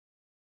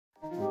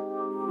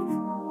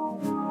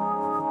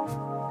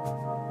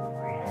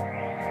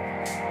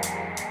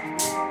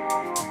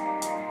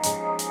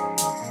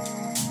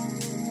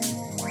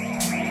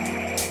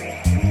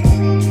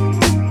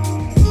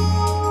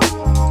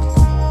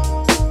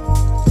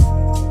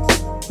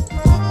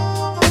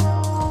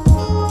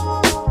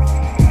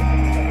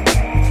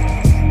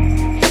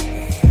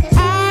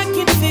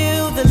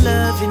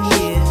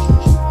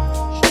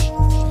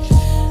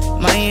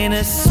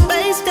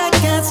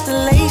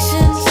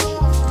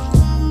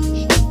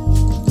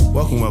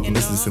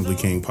This is the Simply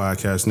King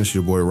podcast, and this is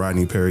your boy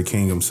Rodney Perry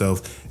King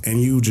himself,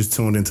 and you just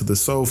tuned into the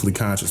Soulfully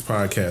Conscious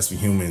podcast for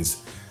humans,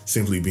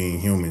 simply being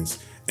humans.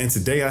 And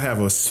today I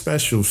have a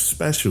special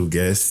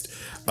guest,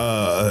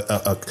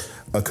 a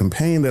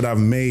campaign that I've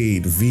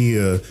made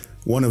via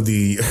one of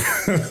the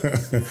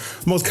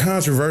most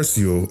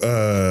controversial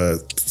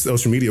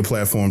social media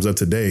platforms of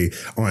today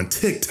on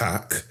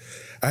TikTok.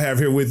 I have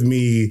here with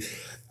me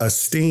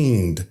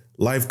esteemed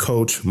life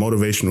coach,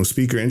 motivational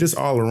speaker, and just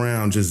all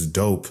around just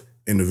dope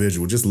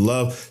individual. Just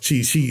love.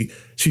 She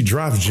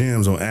drops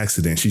gems on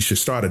accident. She should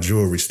start a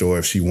jewelry store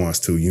if she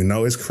wants to. You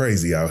know, it's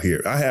crazy out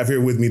here. I have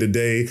here with me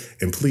today,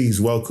 and please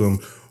welcome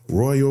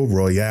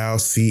Royale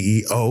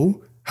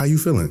CEO. How you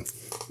feeling?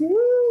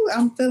 Woo,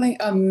 I'm feeling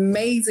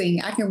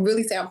amazing. I can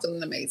really say I'm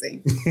feeling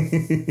amazing.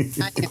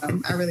 I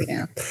am. I really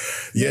am.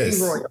 Yes.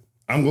 Very royal.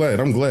 I'm glad.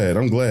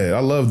 I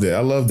love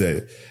that.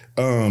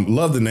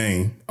 Love the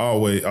name.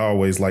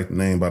 Always like the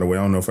name, by the way.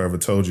 I don't know if I ever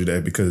told you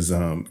that because,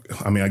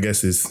 I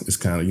guess it's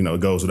kind of, it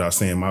goes without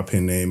saying my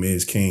pen name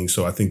is King.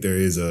 So I think there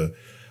is a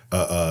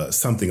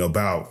something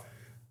about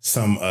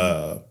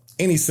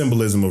any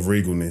symbolism of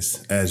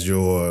regalness as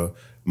your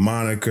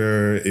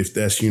moniker. If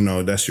that's,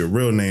 that's your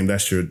real name,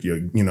 that's your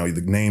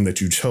the name that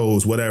you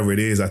chose, whatever it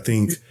is. I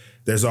think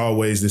there's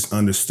always this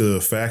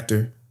understood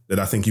factor that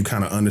I think you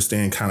kind of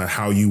understand kind of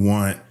how you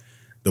want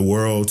the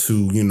world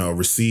to,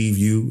 receive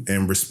you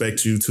and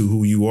respect you to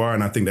who you are.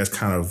 And I think that's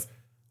kind of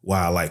why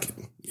I like it.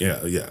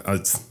 Yeah. I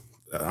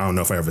don't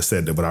know if I ever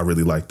said that, but I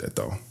really like that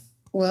though.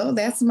 Well,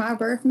 that's my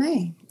birth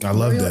name. I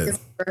love Royal that. is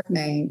my birth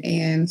name.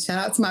 And shout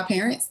out to my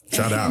parents.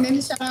 Shout out. And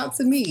then shout out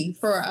to me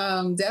for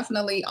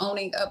definitely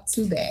owning up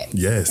to that.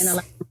 Yes. And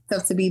allowing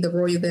myself to be the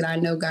royal that I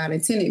know God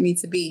intended me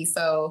to be.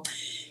 So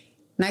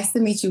nice to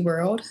meet you,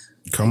 world.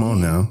 Come on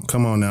now.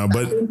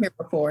 But I've been here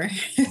before.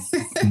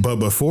 But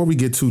before we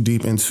get too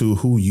deep into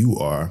who you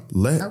are,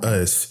 let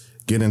us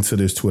get into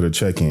this Twitter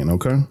check-in,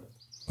 okay?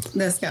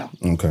 Let's go.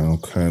 Okay.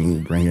 Let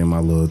me bring in my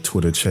little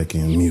Twitter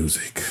check-in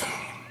music.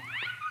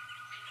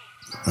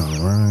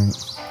 All right.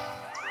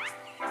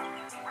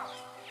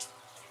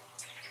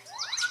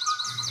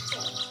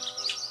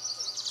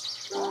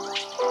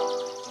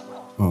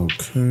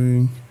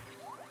 Okay.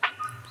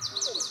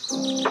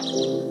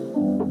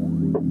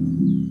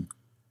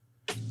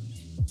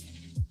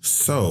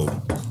 So,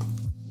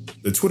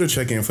 the Twitter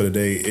check-in for the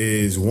day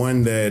is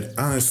one that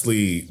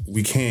honestly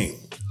we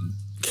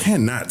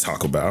cannot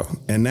talk about,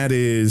 and that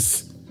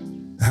is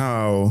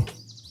how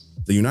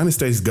the United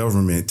States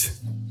government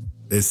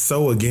is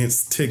so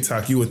against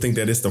TikTok. You would think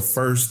that it's the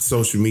first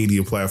social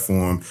media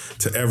platform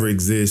to ever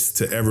exist,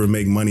 to ever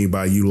make money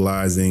by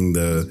utilizing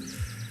the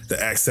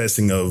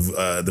accessing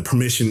of the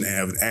permission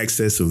and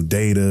access of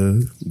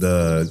data,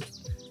 the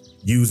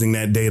using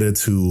that data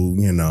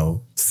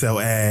to, sell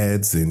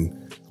ads and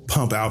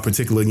pump out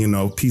particular,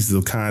 pieces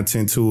of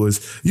content to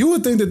us. You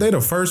would think that they're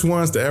the first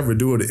ones to ever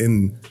do it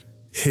in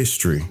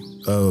history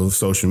of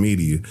social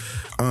media.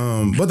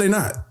 But they're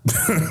not.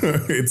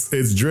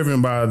 It's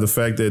driven by the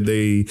fact that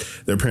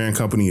their parent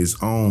company is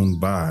owned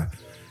by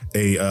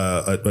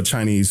a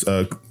Chinese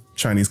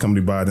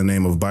company by the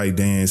name of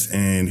ByteDance.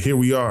 And here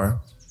we are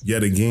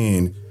yet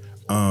again.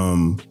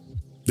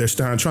 They're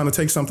trying to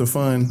take something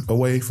fun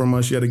away from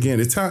us yet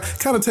again. It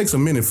kind of takes a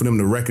minute for them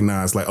to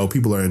recognize like, oh,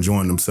 people are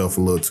enjoying themselves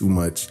a little too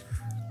much.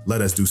 Let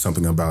us do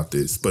something about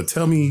this. But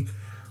tell me,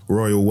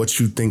 Royal, what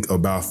you think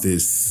about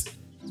this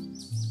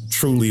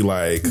truly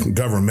like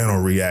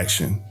governmental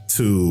reaction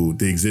to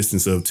the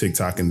existence of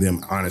TikTok and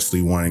them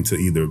honestly wanting to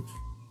either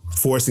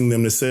forcing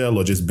them to sell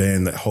or just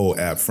ban the whole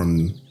app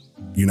from the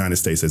United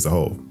States as a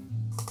whole.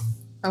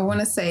 I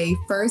want to say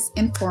first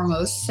and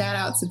foremost, shout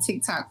out to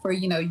TikTok for,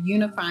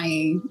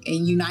 unifying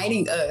and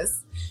uniting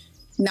us,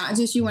 not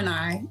just you and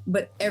I,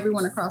 but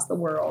everyone across the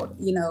world.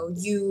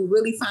 You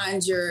really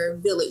find your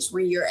village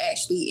when you're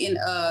actually in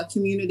a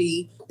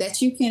community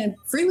that you can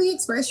freely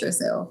express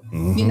yourself,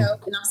 and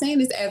I'm saying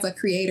this as a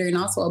creator and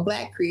also a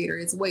Black creator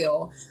as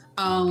well.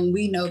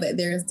 We know that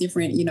there's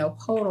different,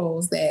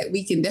 portals that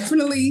we can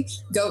definitely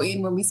go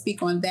in when we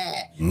speak on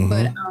that. Mm-hmm.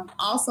 But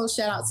also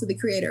shout out to the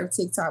creator of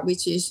TikTok,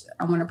 which is,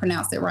 I want to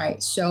pronounce it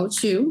right, Shou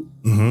Chu.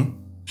 Mm-hmm.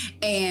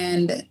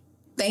 And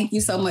thank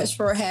you so much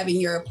for having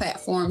your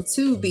platform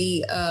to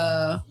be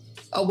a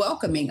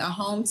welcoming, a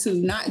home to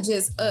not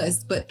just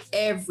us, but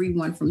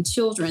everyone from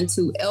children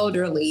to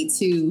elderly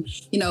to,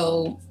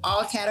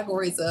 all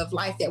categories of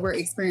life that we're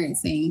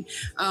experiencing,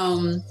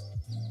 to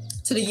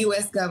the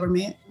U.S.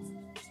 government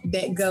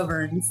that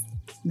governs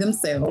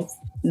themselves,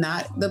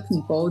 not the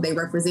people. They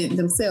represent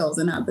themselves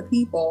and not the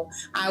people.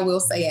 I will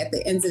say at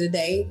the end of the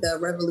day, the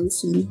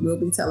revolution will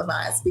be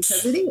televised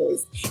because it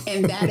is.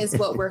 And that is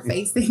what we're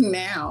facing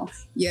now.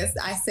 Yes,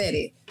 I said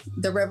it.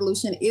 The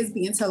revolution is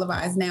being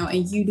televised now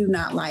and you do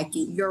not like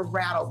it. You're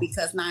rattled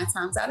because 9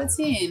 times out of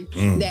 10,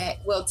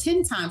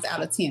 10 times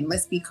out of 10,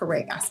 let's be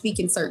correct. I speak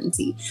in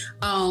certainty.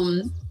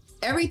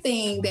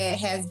 Everything that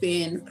has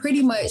been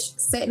pretty much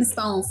set in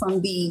stone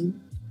from the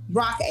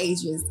rock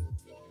ages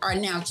are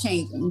now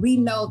changing. We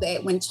know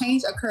that when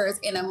change occurs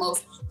in a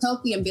most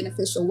healthy and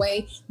beneficial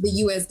way, the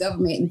U.S.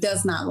 government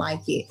does not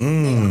like it.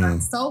 They are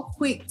so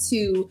quick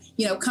to,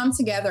 come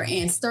together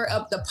and stir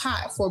up the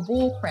pot for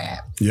bull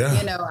crap. Yeah.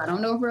 I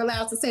don't know if we're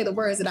allowed to say the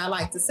words that I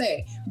like to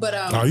say, but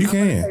you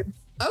can.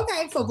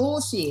 Okay, for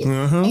bullshit.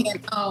 Uh-huh.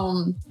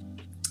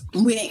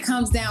 And when it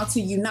comes down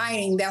to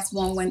uniting, that's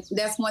one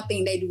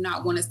thing they do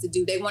not want us to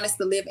do. They want us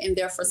to live in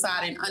their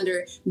facade and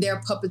under their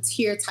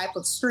puppeteer type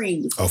of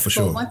strings. Oh, for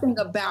sure. But one thing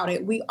about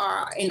it, we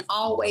are and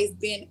always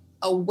been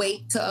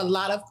awake to a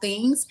lot of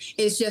things.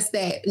 It's just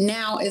that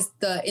now it's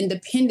the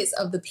independence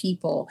of the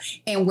people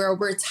and where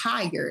we're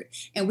tired,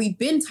 and we've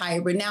been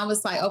tired, but now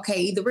it's like, okay,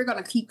 either we're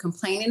going to keep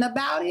complaining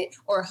about it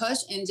or hush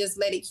and just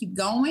let it keep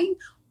going,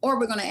 or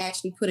we're going to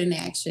actually put in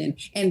action.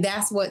 And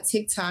that's what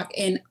TikTok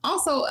and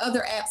also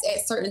other apps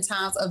at certain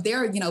times of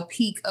their,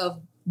 peak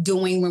of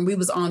doing when we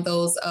was on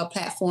those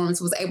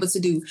platforms was able to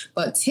do.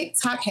 But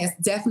TikTok has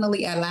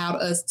definitely allowed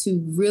us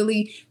to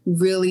really,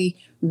 really,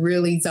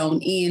 really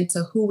zone in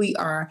to who we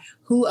are,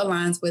 who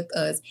aligns with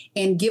us,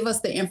 and give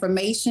us the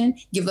information,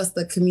 give us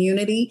the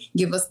community,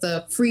 give us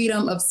the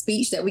freedom of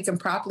speech that we can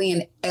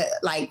properly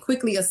and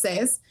quickly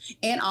assess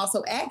and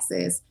also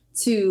access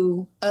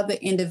to other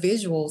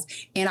individuals.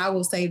 And I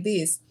will say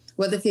this,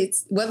 whether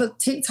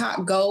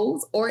TikTok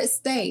goes or it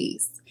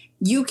stays,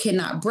 you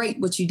cannot break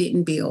what you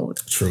didn't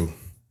build. True.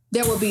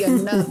 There will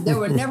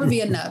never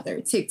be another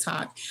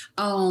TikTok.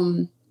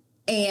 And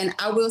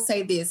I will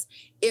say this,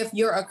 if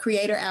you're a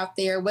creator out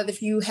there, whether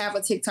if you have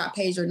a TikTok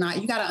page or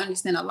not, you got to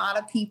understand a lot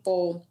of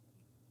people,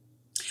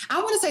 I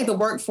want to say the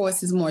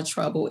workforce is more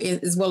trouble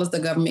as well as the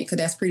government, because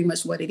that's pretty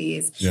much what it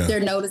is. Yeah. They're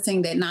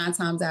noticing that 9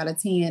 times out of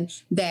 10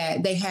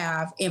 that they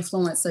have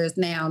influencers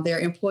now. Their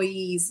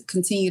employees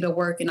continue to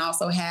work and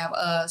also have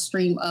a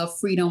stream of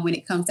freedom when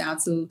it comes down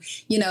to,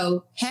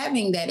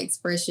 having that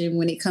expression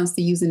when it comes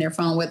to using their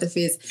phone, whether if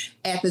it's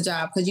at the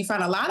job, because you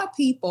find a lot of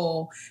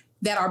people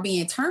that are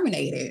being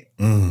terminated.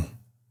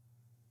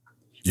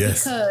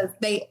 Yes. Because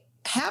they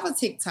have a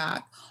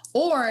TikTok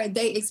or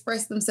they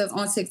express themselves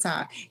on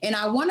TikTok. And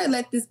I want to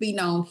let this be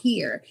known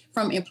here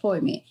from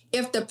employment.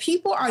 If the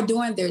people are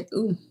doing their,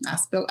 I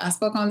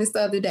spoke on this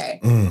the other day.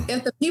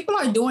 If the people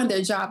are doing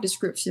their job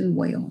description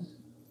well,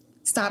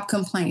 stop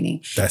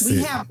complaining.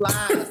 We have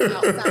lives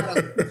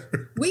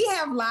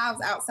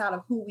outside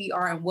of who we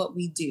are and what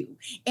we do.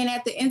 And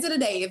at the end of the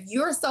day, if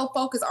you're so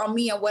focused on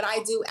me and what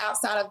I do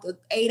outside of the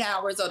 8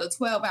 hours or the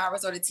 12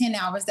 hours or the 10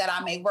 hours that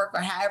I may work or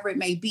however it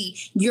may be,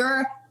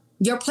 your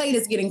plate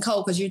is getting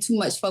cold because you're too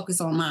much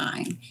focused on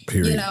mine.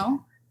 Period.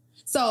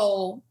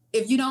 So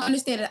if you don't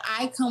understand that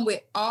I come with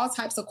all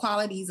types of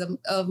qualities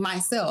of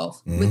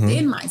myself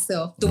within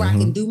myself, I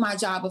can do my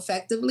job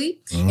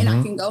effectively and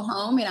I can go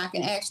home and I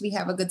can actually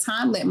have a good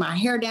time, let my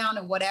hair down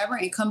and whatever,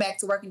 and come back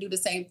to work and do the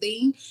same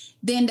thing,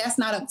 then that's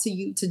not up to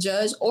you to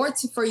judge or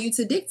for you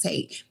to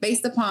dictate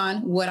based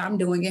upon what I'm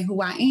doing and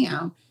who I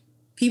am.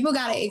 People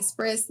got to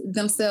express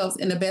themselves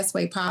in the best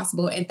way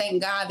possible. And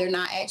thank God they're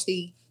not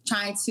actually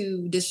trying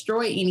to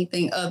destroy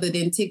anything other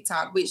than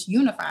TikTok, which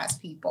unifies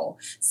people.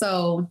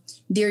 So,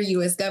 dear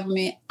U.S.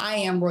 government, I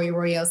am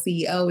Royale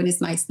CEO, and it's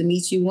nice to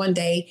meet you. One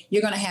day,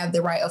 you're going to have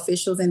the right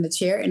officials in the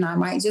chair, and I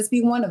might just be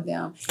one of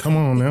them. Come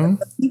on now.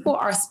 People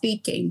are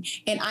speaking,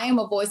 and I am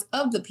a voice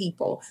of the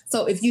people.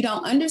 So, if you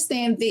don't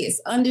understand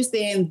this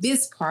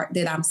part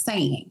that I'm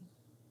saying.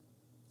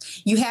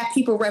 You have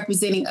people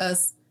representing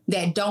us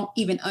that don't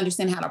even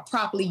understand how to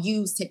properly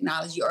use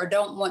technology or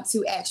don't want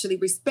to actually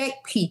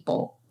respect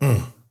people.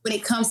 When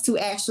it comes to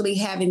actually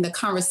having the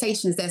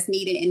conversations that's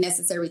needed and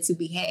necessary to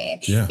be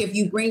had. Yeah. If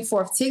you bring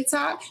forth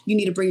TikTok, you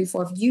need to bring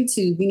forth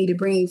YouTube. You need to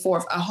bring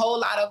forth a whole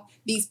lot of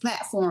these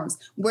platforms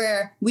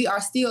where we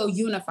are still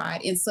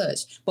unified and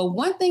such. But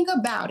one thing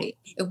about it,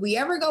 if we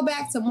ever go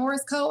back to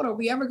Morse code or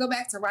we ever go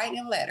back to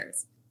writing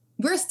letters,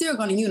 we're still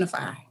going to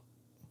unify.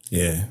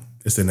 Yeah,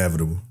 it's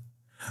inevitable.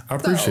 I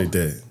appreciate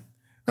that.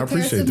 I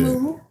appreciate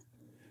that.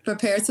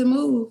 Prepare to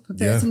move.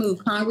 To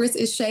move. Congress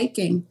is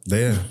shaking.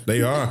 Yeah,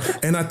 they are.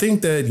 And I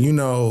think that,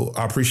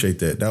 I appreciate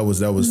that. That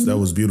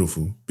was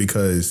beautiful,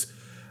 because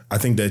I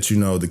think that,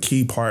 the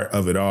key part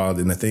of it all,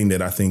 and the thing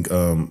that I think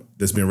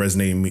that's been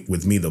resonating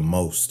with me the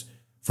most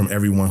from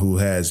everyone who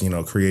has,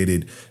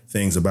 created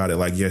things about it.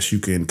 Like, yes, you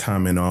can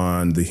comment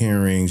on the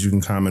hearings. You can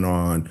comment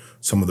on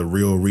some of the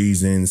real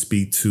reasons,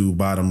 speak to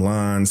bottom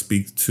line,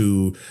 speak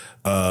to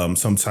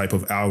some type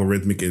of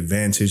algorithmic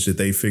advantage that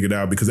they figured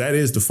out, because that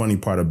is the funny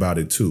part about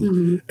it,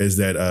 too, is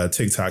that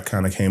TikTok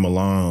kind of came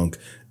along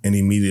and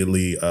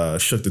immediately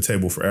shook the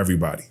table for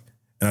everybody.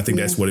 And I think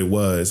that's what it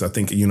was. I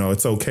think,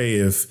 it's okay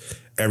if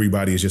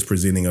everybody is just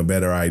presenting a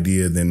better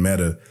idea than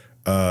Meta,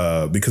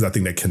 because I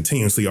think that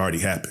continuously already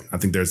happened. I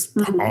think there's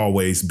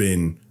always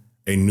been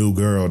a new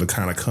girl to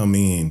kind of come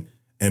in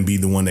and be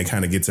the one that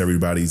kind of gets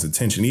everybody's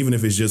attention, even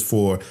if it's just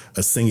for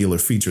a singular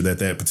feature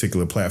that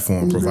particular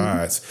platform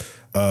provides.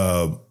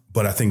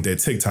 But I think that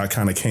TikTok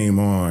kind of came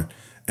on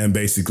and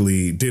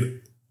basically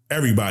did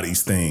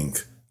everybody's thing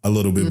a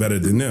little bit better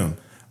than them.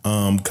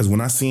 Because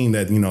when I seen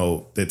that,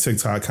 that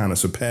TikTok kind of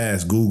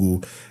surpassed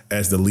Google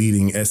as the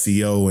leading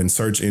SEO and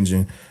search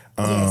engine,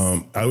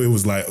 it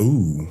was like,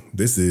 ooh,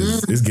 this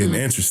is it's getting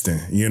interesting,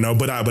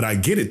 But I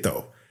get it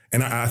though,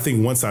 and I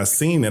think once I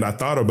seen it, I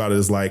thought about it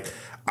as like,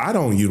 I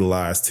don't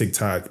utilize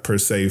TikTok per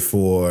se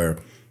for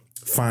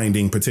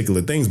finding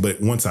particular things,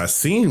 but once I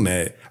seen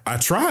that, I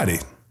tried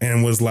it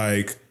and was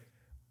like,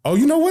 oh,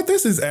 you know what?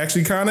 This is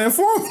actually kind of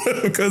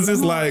informative because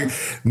it's like,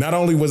 not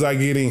only was I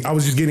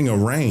was just getting a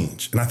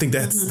range. And I think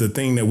that's the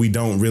thing that we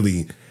don't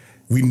really,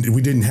 we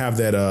didn't have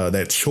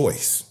that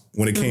choice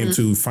when it came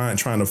to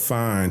trying to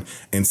find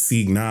and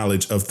seek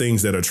knowledge of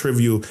things that are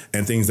trivial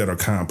and things that are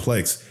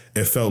complex.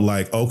 It felt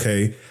like,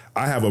 okay,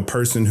 I have a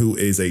person who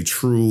is a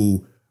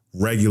true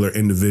regular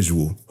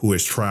individual who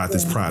has tried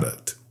this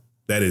product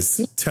that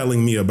is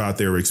telling me about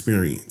their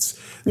experience.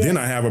 Yeah. Then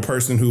I have a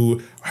person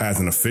who has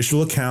an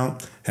official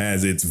account,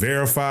 has it's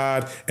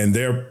verified, and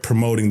they're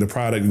promoting the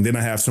product. And then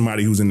I have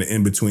somebody who's in the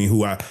in-between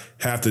who I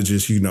have to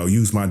just,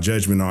 use my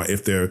judgment on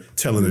if they're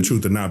telling the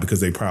truth or not,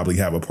 because they probably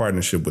have a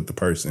partnership with the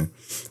person.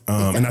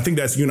 And I think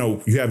that's,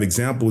 you have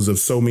examples of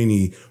so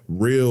many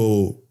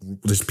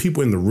there's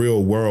people in the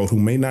real world who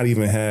may not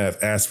even have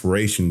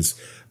aspirations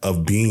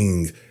of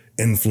being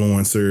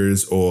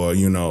influencers or,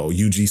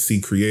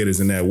 UGC creators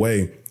in that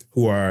way,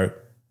 who are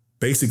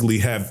basically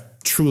have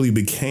truly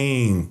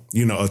became,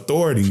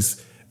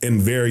 authorities in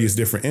various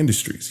different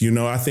industries.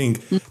 I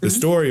think the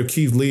story of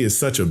Keith Lee is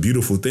such a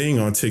beautiful thing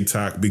on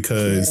TikTok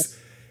because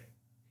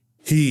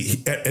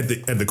he at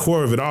the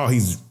core of it all,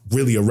 he's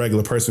really a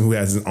regular person who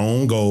has his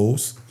own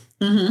goals,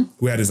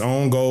 who had his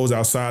own goals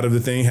outside of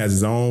the thing, has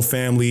his own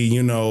family,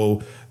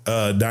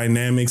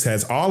 dynamics,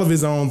 has all of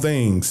his own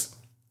things.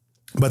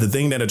 But the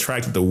thing that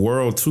attracted the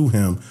world to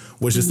him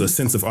was just a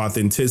sense of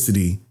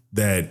authenticity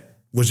that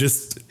was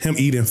just him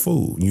eating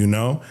food,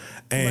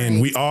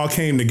 and we all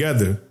came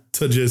together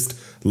to just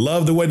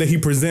love the way that he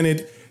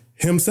presented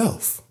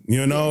himself,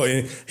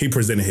 and he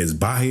presented his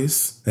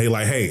bias. Hey,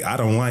 I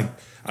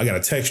got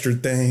a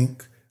textured thing.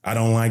 I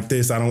don't like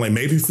this. I don't like,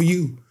 maybe for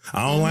you,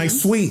 I don't like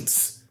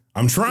sweets.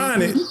 I'm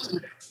trying it.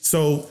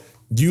 So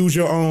use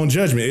your own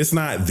judgment. It's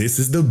not, this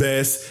is the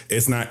best.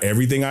 It's not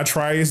everything I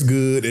try is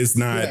good. It's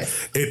not,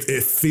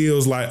 it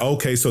feels like,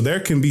 okay, so there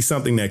can be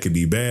something that could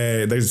be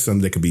bad. There's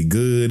something that could be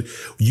good.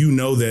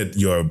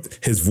 That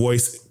his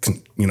voice,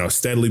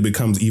 steadily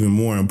becomes even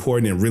more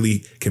important and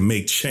really can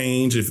make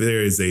change if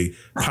there is a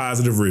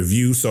positive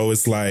review. So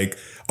it's like,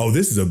 oh,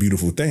 this is a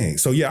beautiful thing.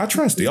 So yeah, I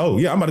trust it. Oh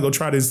yeah, I'm about to go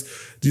try this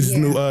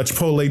new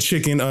Chipotle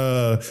chicken,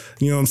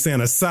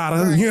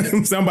 asada.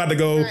 Right. I'm about to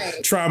go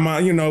try my,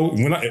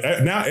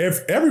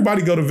 if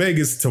everybody go to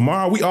Vegas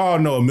tomorrow, we all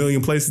know a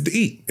million places to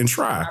eat and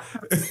try.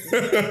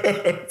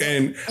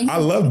 and I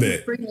love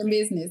that.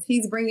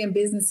 He's bringing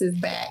businesses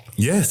back.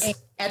 Yes. And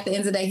at the end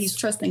of the day, he's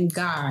trusting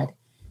God.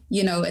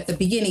 At the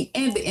beginning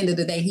and the end of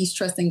the day, he's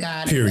trusting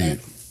God.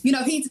 Period.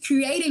 And, he's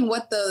creating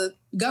what the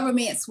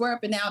government swore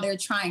up and now they're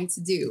trying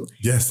to do.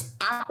 Yes.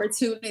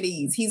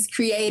 Opportunities. He's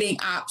creating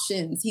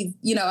options. He's,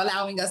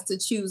 allowing us to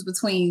choose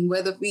between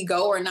whether we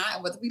go or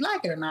not, whether we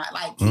like it or not.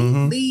 Like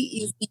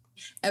Lee is the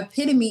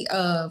epitome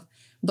of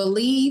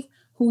believe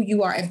who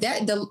you are. If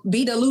that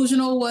be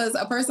delusional was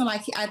a person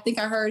like, I think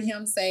I heard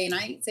him say, and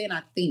I ain't saying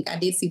I think, I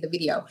did see the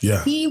video.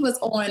 Yeah. He was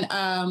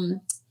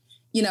on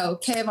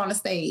Kev on the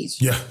Stage.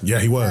 Yeah,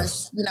 he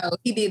was.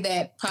 He did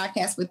that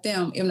podcast with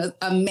them. It was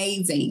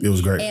amazing. It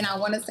was great. And I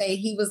want to say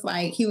he was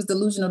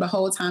delusional the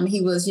whole time. He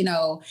was,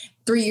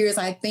 3 years,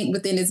 I think,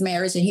 within his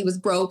marriage, and he was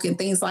broke and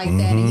things like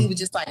that. And he was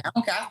just like,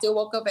 okay, I still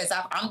woke up as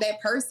I'm that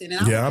person.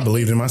 And I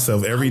believed in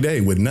myself every day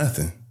with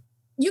nothing.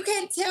 You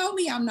can't tell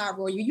me I'm not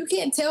royal. You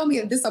can't tell me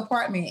that this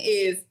apartment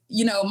is,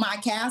 my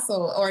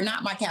castle or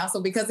not my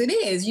castle, because it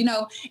is,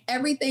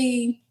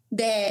 everything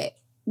that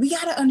we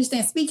got to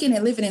understand, speaking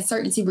and living in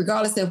certainty,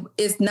 regardless of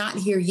it's not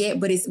here yet,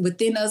 but it's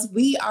within us.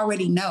 We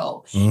already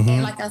know.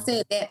 And like I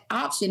said, that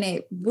option,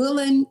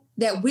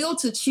 that will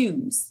to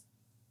choose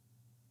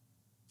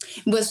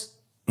was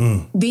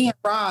being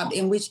robbed,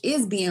 and which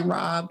is being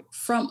robbed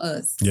from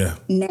us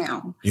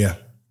now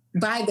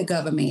by the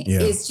government.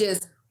 It's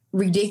just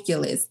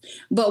ridiculous.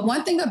 But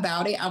one thing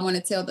about it, I want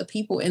to tell the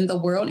people in the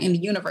world, in the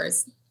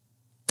universe,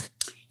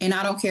 and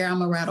I don't care,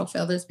 I'm a rattle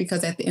feathers,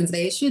 because at the end of the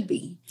day, it should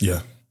be.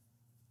 Yeah.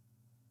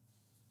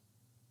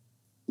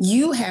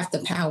 You have the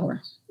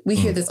power. We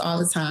hear this all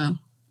the time.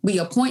 We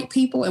appoint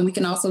people and we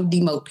can also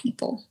demote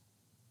people.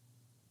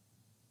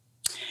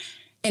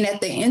 And at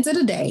the end of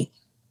the day,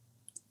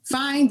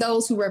 find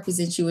those who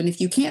represent you. And if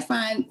you can't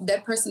find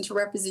that person to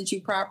represent you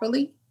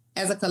properly,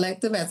 as a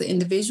collective, as an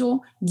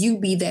individual, you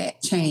be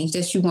that change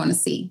that you want to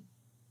see.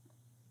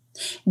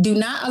 Do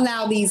not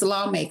allow these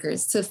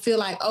lawmakers to feel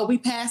like, oh, we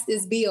passed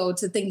this bill,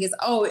 to think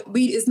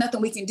it's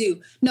nothing we can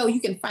do. No, you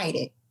can fight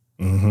it.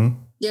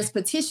 There's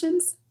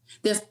petitions.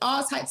 There's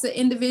all types of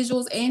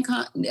individuals and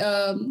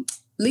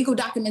legal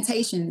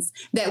documentations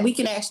that we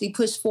can actually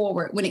push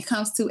forward when it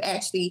comes to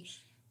actually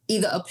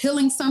either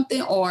appealing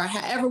something or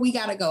however we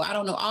got to go. I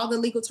don't know all the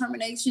legal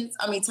terminology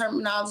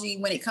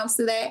when it comes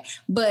to that,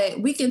 but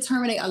we can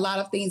terminate a lot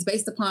of things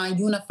based upon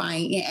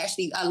unifying and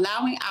actually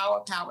allowing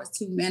our powers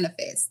to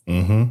manifest.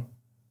 Mm-hmm.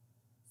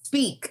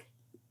 Speak.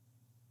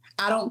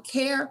 I don't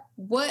care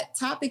what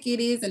topic it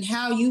is and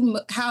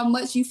how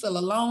much you feel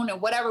alone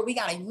and whatever. We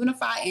got to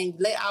unify and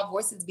let our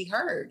voices be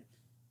heard.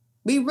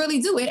 We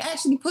really do. It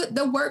actually put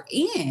the work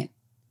in.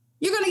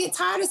 You're going to get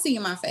tired of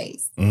seeing my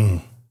face.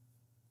 You're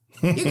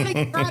going to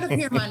get tired of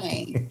hearing my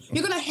name.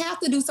 You're going to have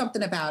to do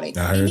something about it.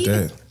 I heard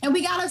that. And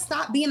we got to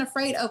stop being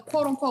afraid of,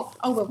 quote unquote,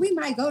 oh, well, we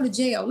might go to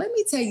jail. Let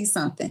me tell you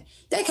something.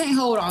 They can't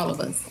hold all of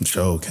us.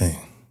 Sure can.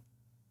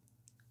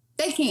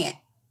 They can't.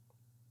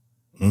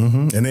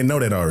 Mm-hmm. And they know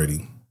that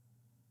already.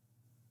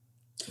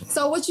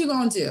 So what you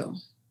going to do?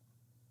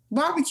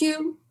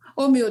 Barbecue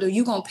or mildew?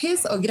 You going to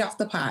piss or get off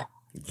the pot?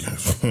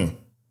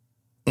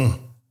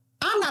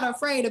 I'm not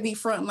afraid to be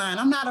frontline.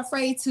 I'm not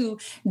afraid to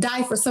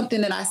die for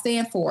something that I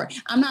stand for.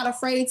 I'm not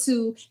afraid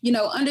to,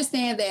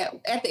 understand that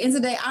at the end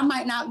of the day, I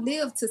might not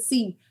live to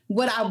see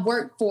what I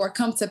worked for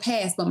come to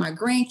pass, but my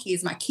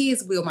grandkids, my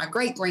kids will, my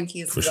great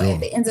grandkids will. Sure. At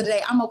the end of the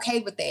day, I'm okay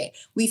with that.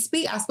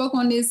 I spoke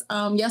on this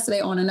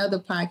yesterday on another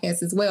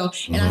podcast as well.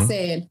 And I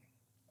said,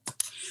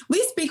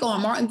 we speak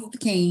on Martin Luther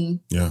King,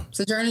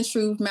 Sojourner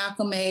Truth,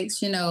 Malcolm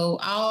X,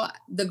 all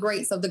the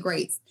greats of the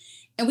greats.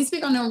 And we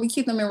speak on them, we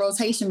keep them in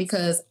rotation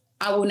because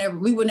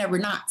we will never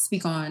not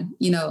speak on,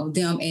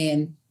 them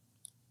and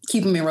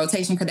keep them in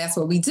rotation because that's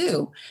what we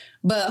do.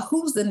 But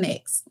who's the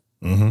next?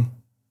 Mm-hmm.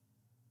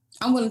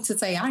 I'm willing to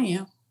say I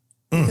am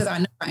because I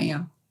know I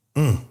am.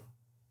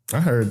 I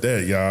heard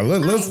that, y'all.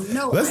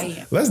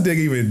 Let's dig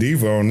even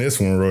deeper on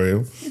this one,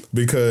 Royale,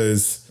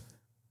 because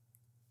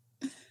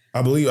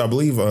I believe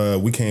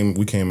we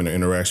came in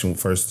an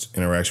first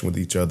interaction with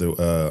each other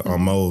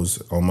on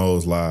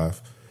Mo's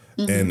Live,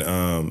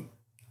 and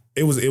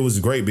it was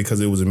great because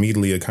it was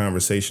immediately a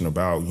conversation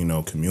about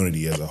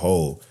community as a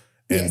whole,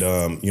 and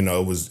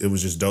it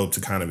was just dope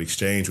to kind of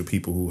exchange with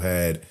people who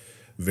had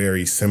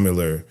very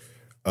similar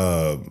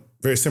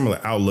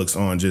outlooks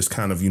on just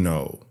kind of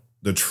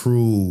the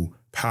true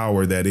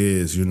power that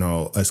is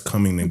us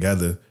coming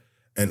together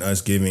and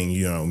us giving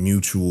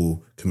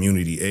mutual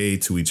community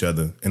aid to each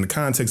other. And the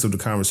context of the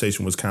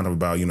conversation was kind of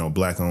about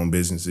Black-owned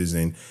businesses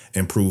and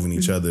improving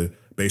each other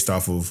based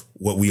off of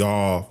what we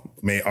all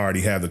may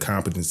already have the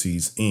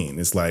competencies in.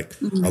 It's like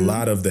a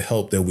lot of the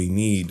help that we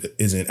need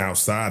isn't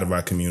outside of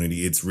our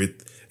community. It's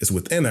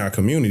within our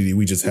community.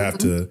 We just have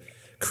to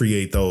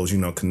create those,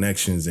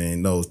 connections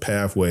and those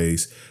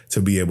pathways to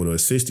be able to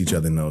assist each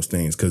other in those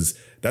things. Cause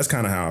that's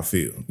kind of how I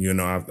feel.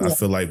 I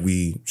feel like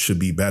we should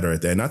be better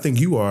at that. And I think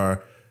you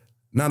are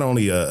not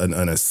only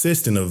an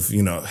assistant of,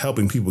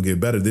 helping people get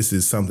better. This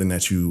is something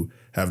that you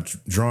have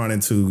drawn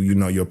into,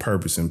 your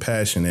purpose and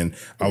passion. And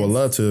I would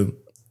love to,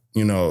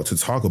 to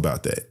talk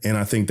about that. And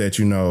I think that,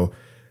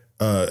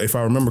 if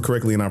I remember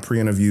correctly in our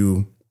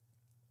pre-interview,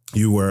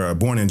 you were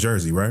born in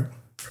Jersey, right?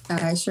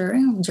 I sure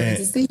am.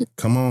 Jersey City.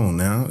 Come on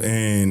now.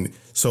 And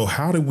so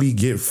how did we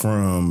get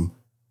from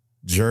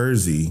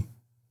Jersey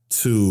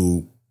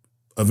to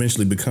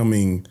eventually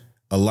becoming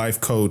a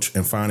life coach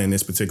and finding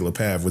this particular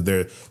path? Was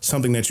there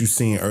something that you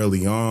seen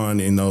early on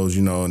in those,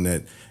 in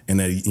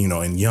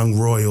young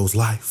Royale's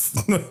life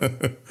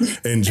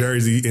in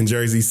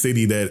Jersey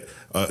City that,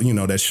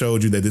 that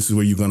showed you that this is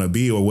where you're going to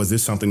be? Or was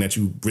this something that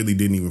you really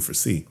didn't even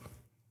foresee?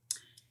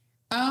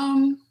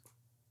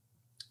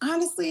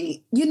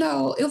 Honestly,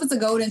 it was a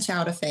golden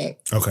child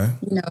effect. Okay.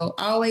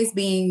 Always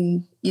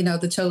being,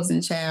 the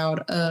chosen child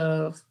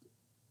of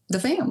the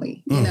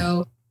family,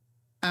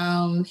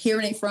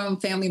 hearing it from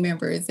family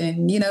members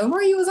and,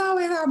 Rory was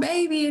always our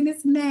baby and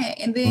this and that.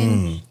 And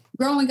then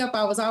growing up,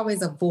 I was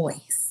always a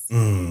voice,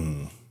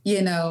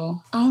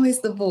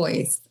 always the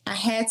voice. I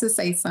had to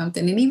say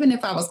something. And even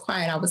if I was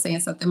quiet, I was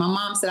saying something. My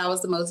mom said I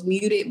was the most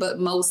muted, but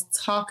most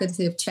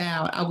talkative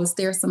child. I would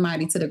stare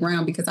somebody to the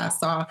ground because I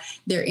saw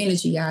their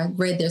energy. I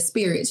read their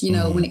spirits,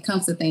 when it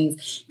comes to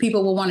things.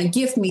 People will want to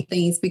gift me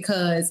things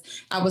because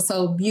I was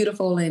so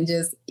beautiful and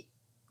just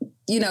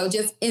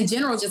in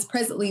general, just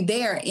presently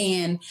there.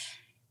 And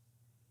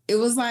it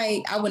was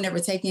like, I would never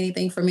take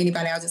anything from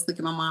anybody. I'll just look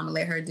at my mom and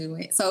let her do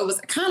it. So it was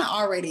kind of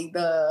already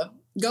the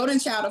golden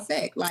child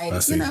effect. Like,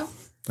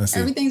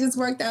 everything just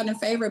worked out in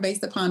favor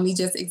based upon me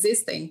just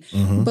existing.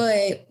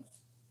 But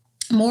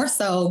more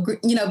so,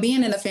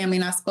 being in a family,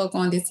 and I spoke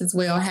on this as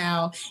well,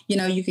 how,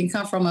 you can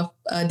come from a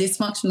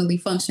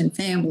dysfunctionally functioned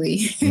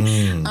family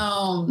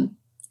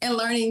and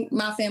learning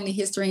my family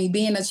history,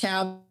 being a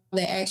child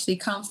that actually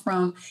comes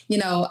from,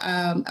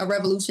 a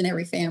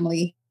revolutionary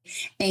family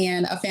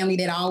and a family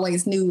that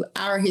always knew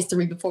our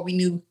history before we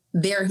knew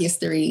their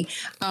history.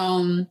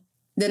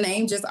 The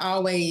name just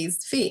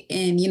always fit.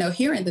 And,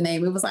 hearing the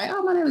name, it was like,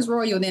 oh, my name is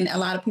Royale. Then a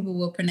lot of people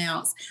will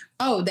pronounce,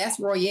 oh, that's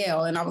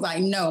Royale. And I was like,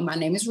 no, my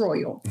name is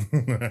Royale.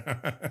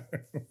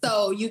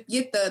 So you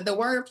get the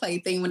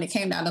wordplay thing when it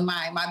came down to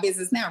my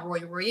business now,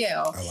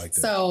 Royale. I like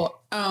that. So,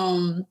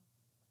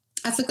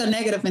 I took a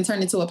negative and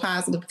turned it into a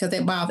positive because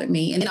that bothered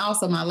me. And then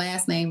also my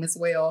last name as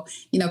well.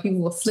 You know, people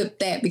will flip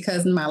that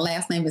because my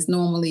last name is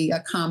normally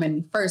a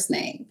common first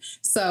name.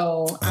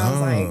 So I was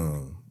like,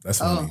 that's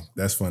funny.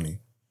 That's funny.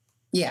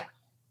 Yeah.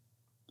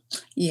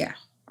 Yeah.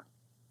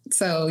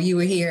 So you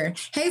would hear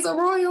Hazel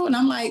Royal, and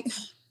I'm like,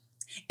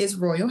 it's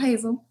Royal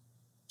Hazel.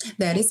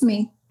 That is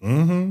me.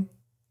 Mm-hmm.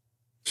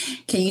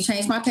 Can you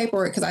change my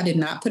paperwork? Because I did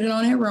not put it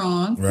on it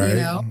wrong. Right. You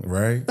know?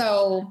 Right.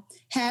 So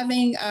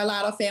having a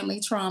lot of family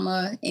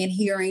trauma and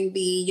hearing the,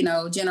 you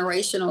know,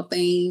 generational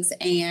things,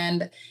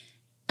 and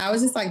I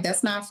was just like,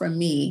 that's not for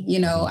me. You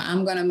know,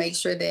 I'm going to make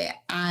sure that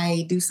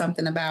I do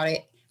something about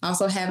it.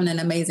 Also having an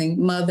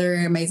amazing mother,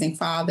 amazing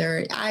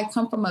father. I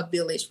come from a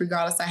village,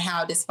 regardless of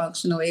how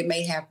dysfunctional it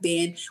may have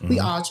been.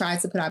 We all tried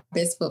to put our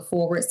best foot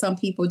forward. Some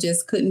people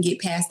just couldn't get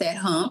past that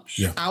hump.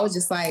 Yeah. I was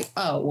just like,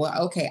 oh, well,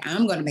 okay,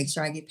 I'm going to make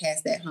sure I get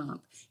past that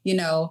hump. You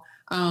know,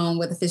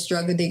 whether it's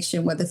drug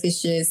addiction, whether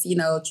it's just, you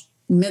know,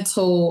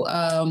 mental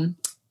and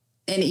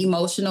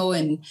emotional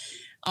and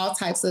all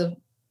types of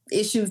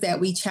issues that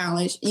we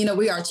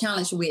are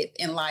challenged with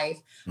in life.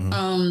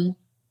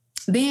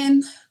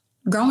 Then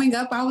growing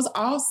up, I was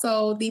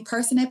also the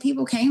person that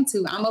people came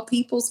to. I'm a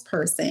people's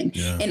person,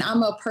 and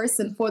I'm a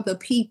person for the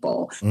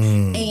people.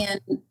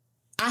 And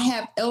I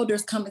have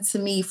elders coming to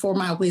me for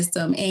my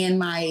wisdom and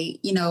my,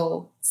 you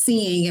know,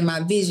 seeing and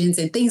my visions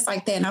and things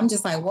like that. And I'm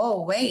just like,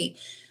 whoa, wait.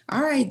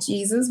 All right,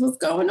 Jesus, what's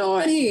going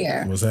on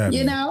here? What's happening?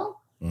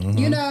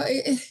 You know,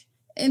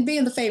 and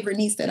being the favorite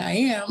niece that I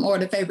am, or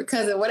the favorite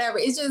cousin, whatever,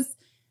 it's just,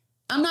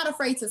 I'm not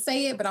afraid to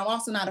say it, but I'm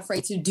also not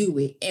afraid to do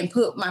it and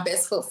put my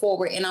best foot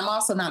forward. And I'm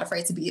also not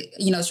afraid to be,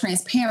 you know,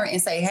 transparent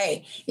and say,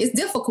 hey, it's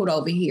difficult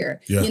over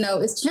here. Yeah. You know,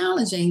 it's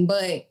challenging,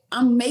 but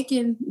I'm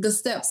making the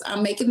steps.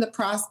 I'm making the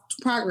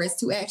progress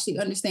to actually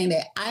understand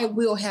that I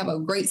will have a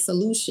great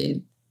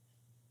solution.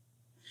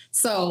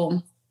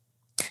 So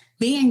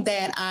being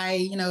that I,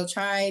 you know,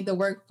 tried the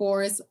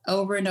workforce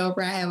over and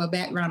over, I have a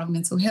background of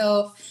mental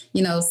health,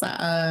 you know,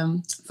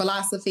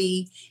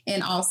 philosophy,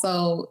 and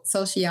also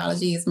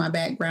sociology is my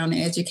background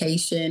in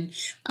education.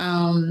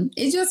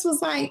 It just was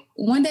like,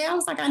 one day I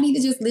was like, I need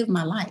to just live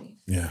my life.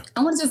 Yeah.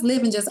 I want to just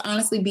live and just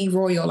honestly be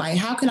royal. Like,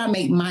 how can I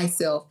make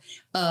myself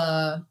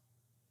and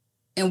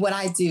what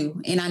I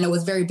do? And I know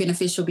it's very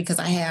beneficial because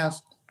I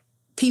have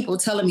people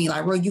telling me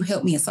like, Ro, you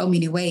helped me in so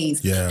many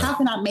ways. Yeah. How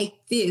can I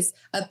make this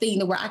a thing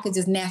to where I could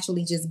just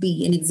naturally just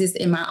be and exist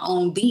in my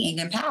own being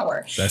and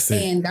power? That's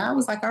it. And God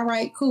was like, all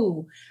right,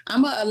 cool.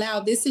 I'm going to allow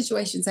this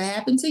situation to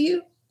happen to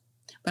you,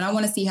 but I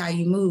want to see how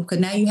you move, because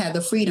now you have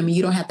the freedom and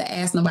you don't have to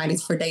ask nobody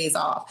for days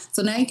off.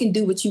 So now you can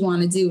do what you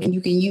want to do, and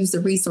you can use the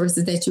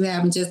resources that you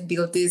have and just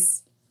build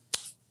this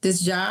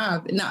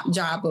not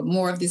job, but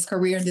more of this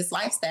career, this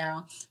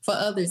lifestyle for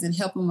others and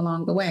help them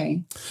along the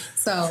way.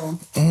 So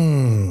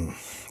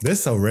this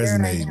is so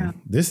resonating.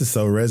 This is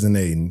so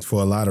resonating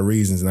for a lot of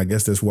reasons. And I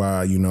guess that's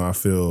why, you know, I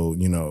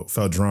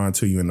felt drawn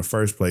to you in the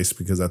first place,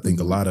 because I think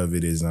a lot of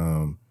it is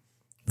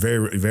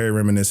very, very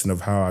reminiscent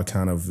of how I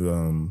kind of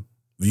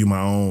view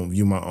my own,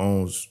 you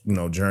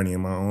know, journey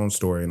and my own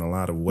story in a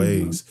lot of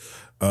ways.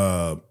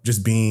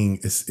 Just being,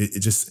 it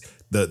just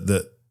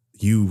the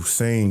you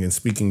saying and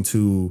speaking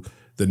to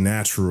the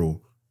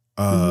natural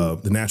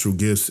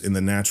gifts and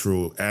the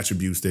natural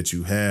attributes that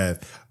you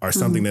have are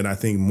something that I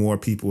think more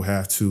people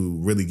have to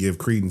really give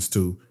credence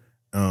to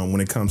when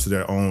it comes to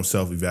their own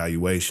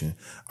self-evaluation.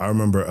 I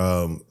remember,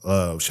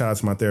 shout out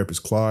to my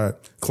therapist,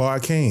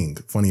 Claude King,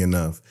 funny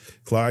enough,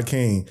 Claude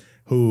King,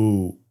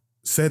 who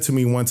said to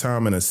me one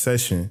time in a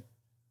session,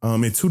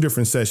 in two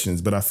different sessions,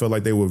 but I felt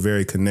like they were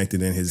very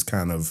connected in his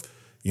kind of,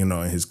 you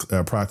know, in his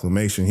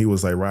proclamation. He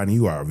was like, Rodney,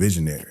 you are a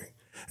visionary.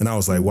 And I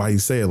was like, why you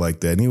say it like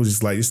that? And he was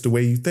just like, it's the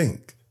way you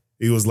think.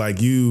 He was like,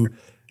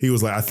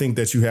 I think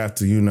that you have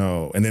to, you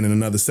know, and then in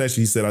another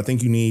session, he said, I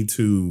think you need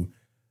to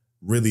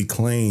really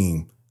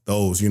claim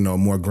those, you know,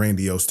 more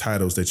grandiose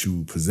titles that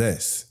you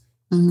possess,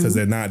 because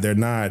they're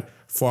not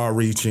far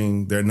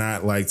reaching. They're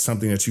not like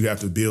something that you have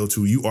to build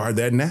to. You are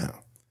that now,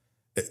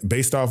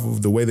 based off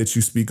of the way that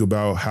you speak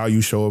about how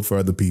you show up for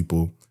other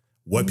people,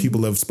 what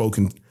people have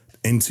spoken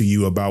into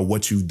you about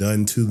what you've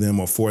done to them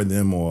or for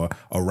them or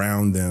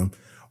around them,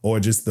 or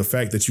just the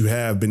fact that you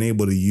have been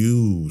able to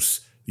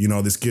use, you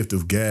know, this gift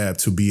of gab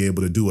to be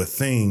able to do a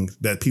thing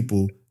that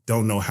people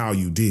don't know how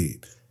you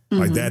did.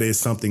 Like, that is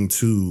something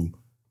to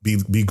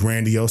be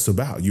grandiose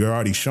about. You're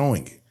already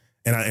showing it.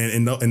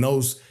 And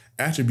those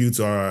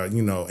attributes are,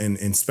 you know,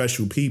 in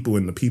special people,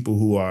 and the people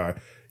who are,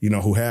 you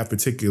know, who have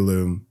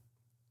particular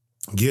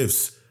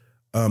gifts,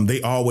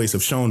 they always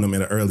have shown them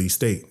in an early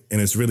state. And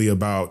it's really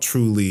about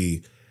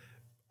truly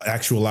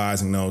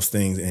actualizing those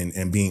things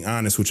and being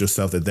honest with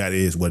yourself that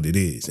is what it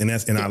is. And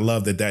I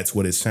love that that's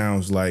what it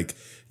sounds like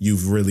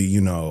you've really,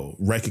 you know,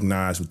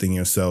 recognized within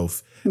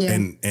yourself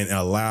and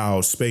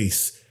allowed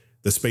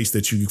the space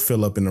that you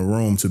fill up in the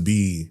room to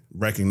be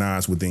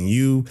recognized within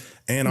you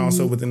and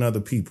also within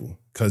other people.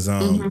 Cause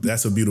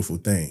that's a beautiful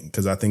thing.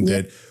 Cause I think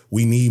that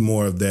we need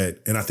more of that.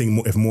 And I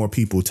think if more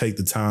people take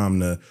the time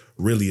to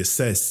really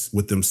assess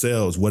with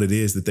themselves what it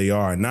is that they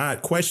are,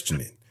 not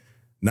question it,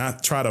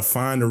 not try to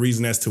find a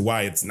reason as to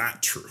why it's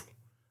not true.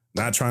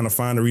 Not trying to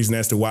find a reason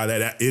as to why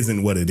that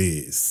isn't what it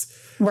is.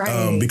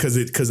 Right.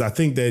 Because I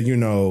think that, you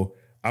know,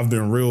 I've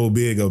been real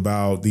big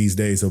about these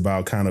days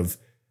about kind of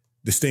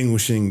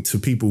distinguishing to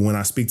people when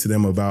I speak to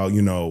them about,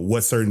 you know,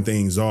 what certain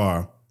things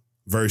are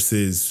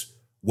versus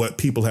what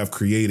people have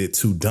created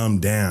to dumb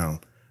down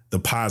the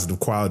positive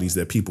qualities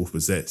that people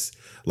possess.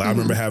 Like I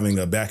remember having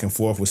a back and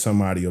forth with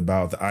somebody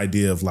about the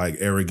idea of like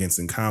arrogance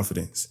and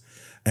confidence.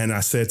 And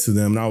I said to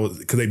them,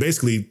 because they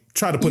basically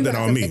tried to put that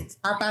on me.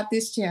 Hop out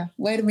this chair.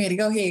 Wait a minute.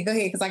 Go ahead.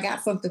 Because I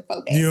got something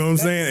for that. You know what I'm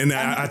saying? And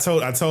I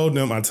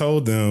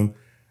told them,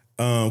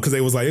 because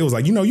it was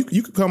like, you know,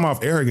 you could come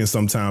off arrogant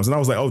sometimes. And I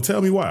was like, oh,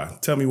 tell me why.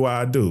 Tell me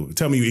why I do.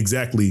 Tell me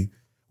exactly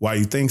why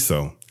you think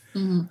so.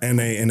 Mm-hmm.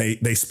 And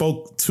they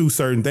spoke to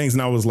certain things.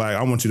 And I was like,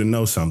 I want you to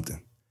know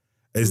something.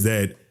 Is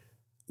that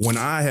when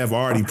I have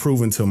already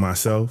proven to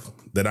myself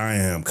that I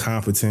am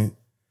competent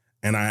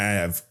and I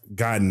have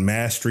gotten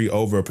mastery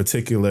over a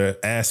particular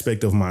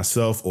aspect of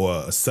myself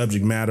or a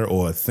subject matter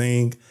or a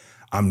thing,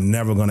 I'm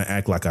never going to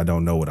act like I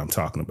don't know what I'm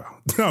talking about.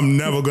 I'm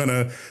never going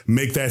to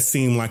make that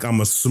seem like I'm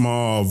a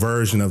small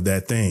version of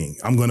that thing.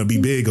 I'm going to be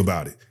big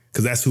about it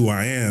because that's who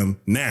I am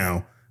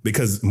now,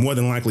 because more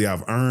than likely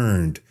I've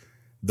earned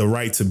the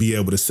right to be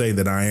able to say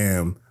that I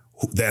am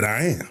that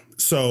I am.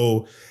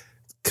 So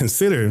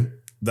consider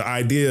the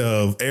idea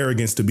of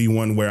arrogance to be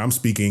one where I'm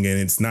speaking and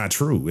it's not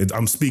true.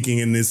 I'm speaking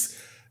in this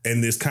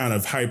kind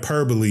of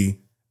hyperbole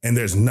and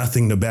there's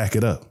nothing to back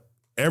it up.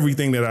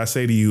 Everything that I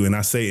say to you and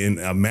I say in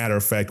a matter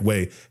of fact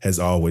way has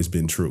always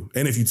been true.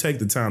 And if you take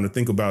the time to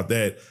think about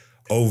that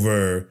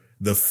over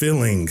the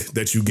feeling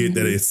that you get,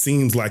 that it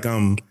seems like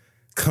I'm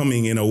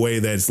coming in a way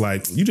that's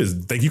like, you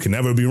just think you can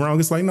never be wrong.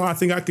 It's like, no, I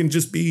think I can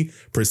just be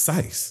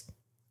precise,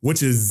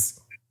 which is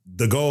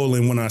the goal.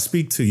 And when I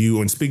speak to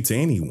you and speak to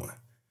anyone.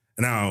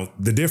 Now,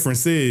 the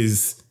difference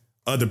is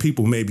other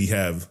people maybe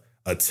have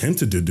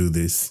attempted to do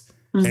this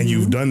and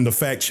you've done the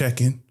fact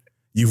checking.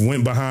 You've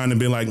went behind and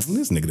been like,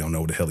 this nigga don't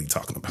know what the hell he's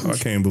talking about. I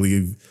can't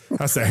believe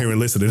I sat here and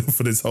listened to him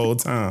for this whole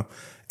time.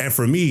 And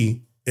for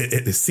me,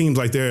 it seems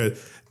like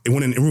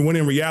when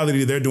in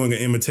reality, they're doing an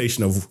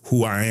imitation of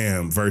who I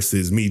am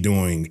versus me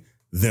doing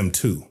them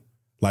too.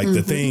 Like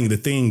the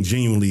thing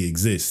genuinely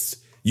exists.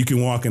 You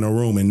can walk in a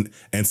room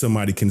and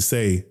somebody can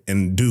say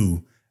and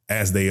do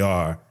as they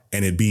are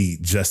and it be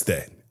just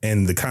that.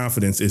 And the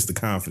confidence is the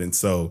confidence.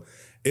 So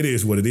it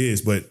is what it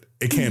is, but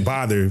it can't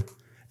bother.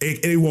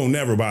 It won't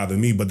never bother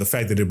me. But the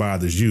fact that it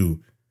bothers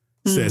you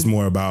says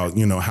more about,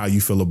 you know, how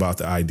you feel about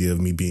the idea of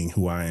me being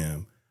who I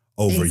am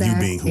over you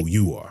being who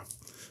you are.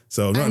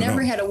 So I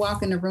never had to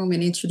walk in the room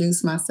and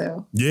introduce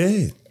myself.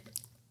 Yeah.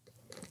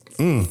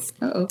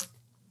 Uh-oh.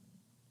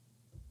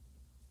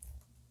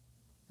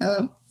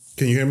 Hello?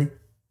 Can you hear me?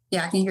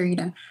 Yeah, I can hear you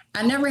now.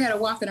 I never had to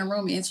walk in a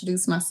room and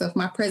introduce myself.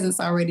 My presence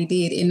already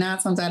did. And 9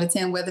 times out of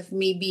 10, whether for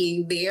me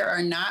being there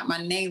or not,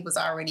 my name was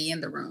already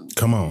in the room.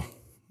 Come on.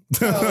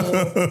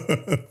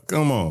 So,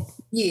 come on.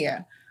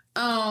 Yeah.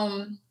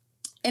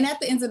 And at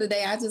the end of the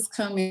day, I just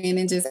come in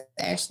and just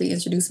actually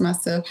introduce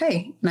myself.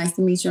 Hey, nice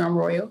to meet you. I'm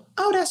Royale.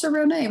 Oh, that's your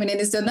real name. And then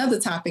it's another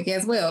topic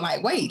as well.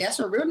 Like, wait, that's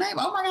your real name?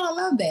 Oh my God, I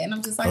love that. And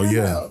I'm just like, oh,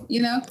 yeah.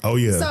 You know? Oh,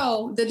 yeah.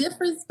 So the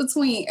difference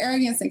between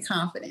arrogance and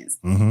confidence,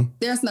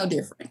 there's no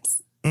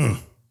difference.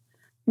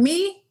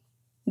 Me,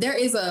 there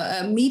is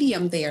a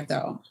medium there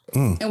though.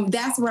 And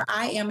that's where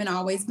I am and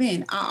always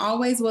been. I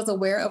always was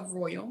aware of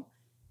Royale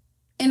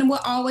and will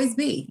always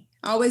be.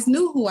 I always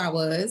knew who I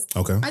was.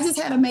 Okay. I just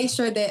had to make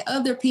sure that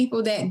other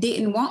people that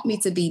didn't want me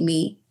to be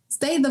me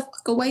stayed the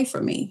fuck away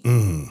from me.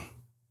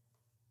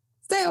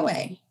 Stay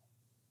away.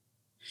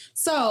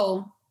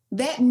 So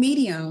that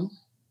medium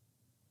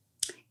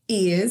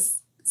is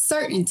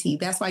certainty.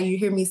 That's why you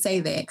hear me say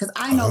that. Because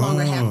I no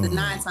longer have the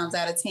 9 times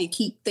out of 10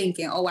 keep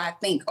thinking, oh, I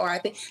think.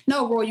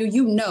 No, Royale,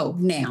 you know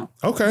now.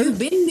 Okay. You've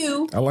been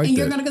new and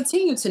you're going to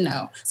continue to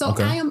know. So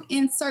I am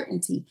in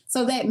certainty.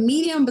 So that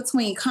medium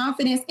between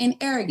confidence and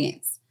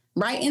arrogance,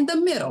 right in the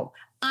middle,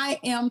 I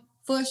am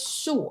for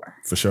sure.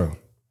 For sure.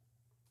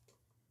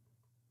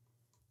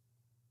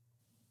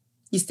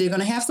 You're still going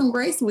to have some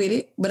grace with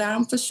it, but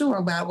I'm for sure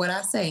about what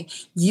I say.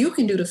 You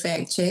can do the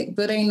fact check,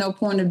 but ain't no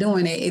point of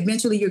doing it.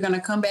 Eventually, you're going to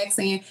come back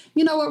saying,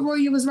 you know what, Roy,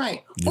 you was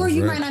right. Or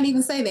you might not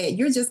even say that.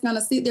 You're just going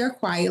to sit there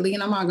quietly,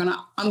 and I'm going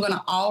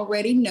to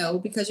already know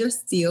because you're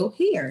still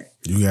here.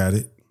 You got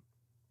it.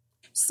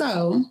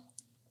 So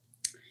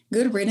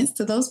good riddance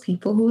to those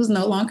people who's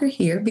no longer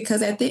here,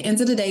 because at the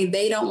end of the day,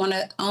 they don't want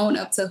to own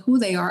up to who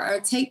they are or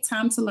take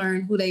time to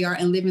learn who they are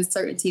and live in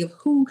certainty of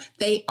who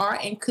they are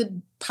and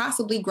could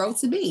possibly grow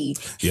to be.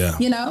 Yeah.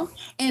 You know,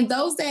 and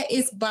those that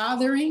it's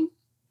bothering,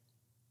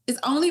 it's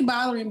only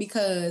bothering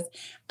because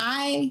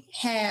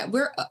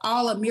we're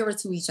all a mirror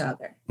to each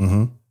other.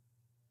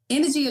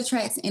 Energy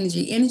attracts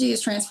energy. Energy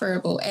is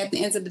transferable at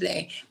the end of the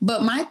day.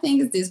 But my thing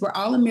is this, we're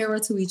all a mirror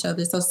to each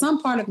other. So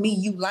some part of me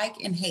you like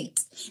and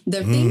hate.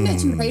 The thing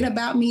that you hate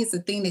about me is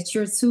the thing that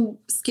you're too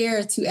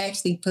scared to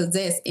actually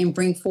possess and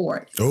bring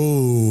forward.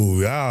 Oh,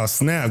 y'all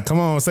snap. Come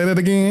on, say that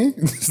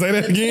again. Say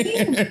that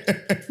again.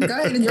 Go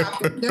ahead and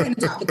drop it. Go ahead and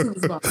drop the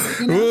cookies bomb.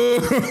 You know?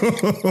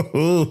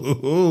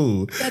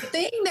 The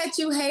thing that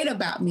you hate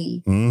about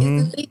me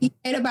is the thing you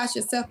hate about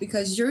yourself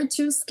because you're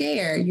too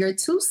scared. You're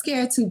too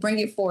scared to bring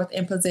it forth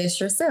and possess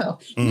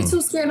yourself. You're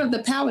too scared of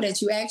the power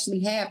that you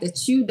actually have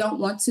that you don't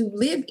want to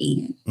live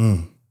in.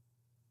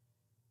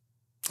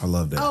 I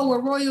love that. Oh,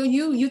 well, Royal,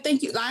 you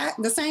think you like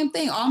the same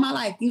thing all my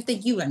life. You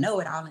think you know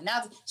it all. And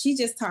now she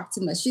just talked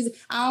too much.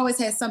 I always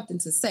had something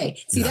to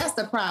say. See, that's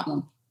the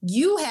problem.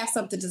 You have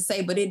something to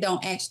say, but it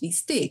don't actually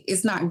stick.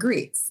 It's not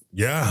grits.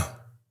 Yeah.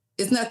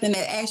 It's nothing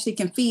that actually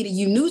can feed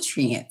you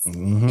nutrients.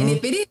 And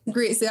if it is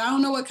grits, I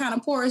don't know what kind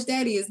of porridge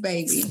that is,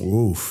 baby.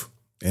 Oof.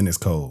 And it's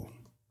cold.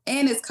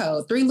 And it's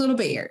cold. 3 little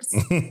bears.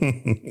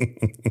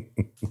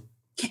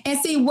 And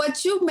see,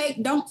 what you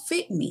make don't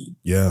fit me.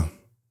 Yeah.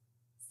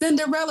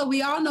 Cinderella,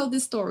 we all know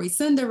this story.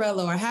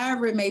 Cinderella, or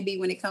however it may be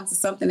when it comes to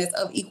something that's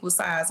of equal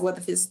size, whether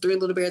if it's 3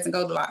 little bears and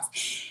Goldilocks,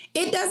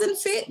 it doesn't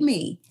fit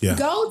me. Yeah.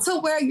 Go to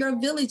where your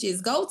village is.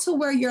 Go to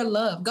where you're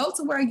loved. Go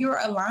to where you're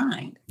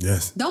aligned.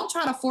 Yes. Don't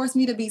try to force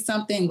me to be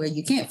something where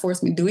you can't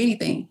force me to do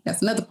anything.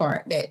 That's another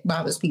part that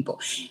bothers people.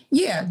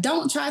 Yeah,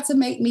 don't try to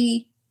make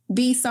me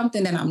be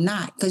something that I'm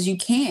not, because you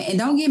can't. And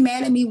don't get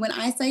mad at me when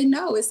I say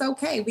no. It's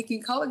okay. We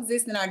can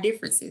coexist in our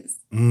differences.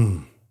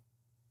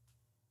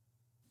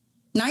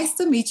 Nice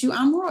to meet you.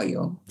 I'm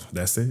Royal.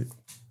 That's it.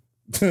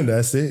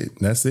 That's it.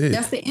 That's it.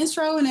 That's the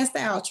intro and that's the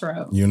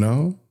outro. You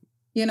know?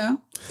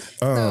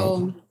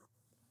 So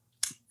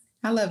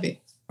I love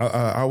it.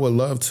 I would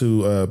love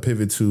to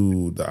pivot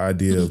to the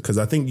idea, because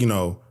I think,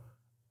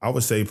 I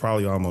would say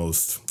probably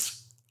about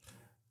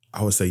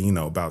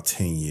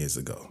 10 years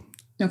ago.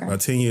 Okay.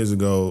 About 10 years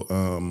ago,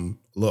 a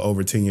little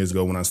over 10 years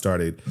ago when I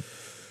started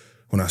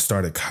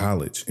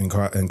college, in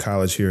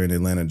college here in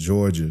Atlanta,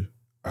 Georgia,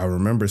 I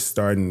remember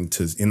starting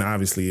to, and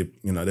obviously,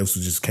 this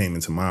just came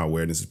into my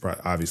awareness. It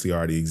obviously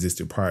already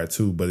existed prior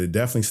to, but it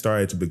definitely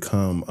started to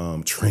become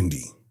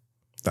trendy.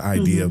 The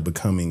idea of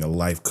becoming a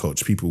life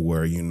coach. People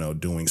were,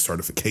 doing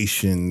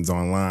certifications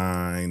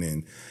online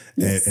and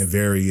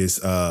various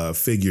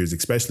figures,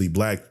 especially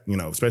black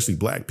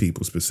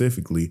people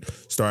specifically,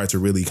 started to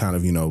really kind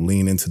of,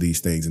 lean into these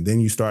things. And then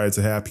you started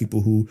to have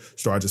people who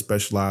started to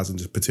specialize in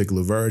just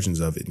particular versions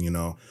of it,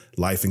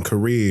 life and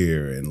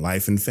career and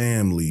life and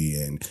family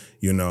and,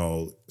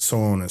 so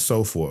on and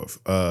so forth.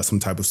 Some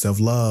type of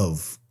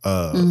self-love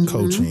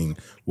coaching,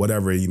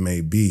 whatever it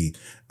may be.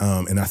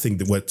 And I think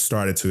that what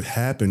started to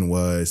happen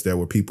was there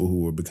were people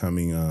who were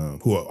becoming,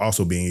 who are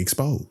also being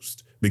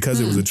exposed. Because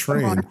it was a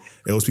trend,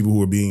 it was people who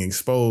were being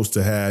exposed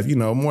to have,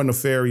 more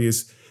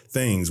nefarious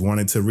things,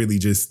 wanted to really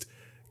just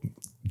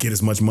get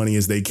as much money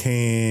as they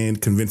can,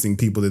 convincing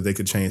people that they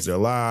could change their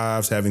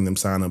lives, having them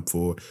sign up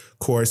for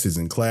courses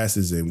and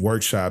classes and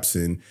workshops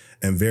and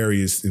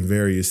various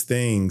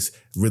things,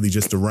 really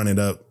just to run it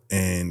up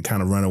and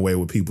kind of run away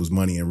with people's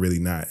money and really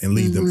not, and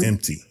leave them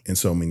empty in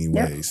so many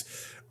ways.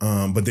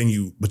 But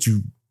you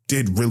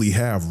did really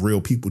have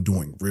real people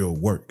doing real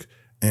work.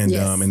 And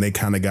and they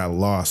kind of got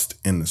lost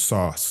in the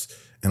sauce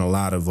and a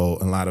lot of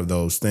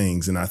those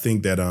things. And I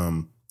think that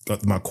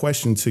my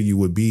question to you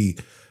would be,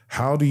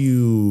 how do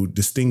you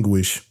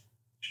distinguish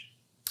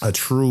a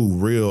true,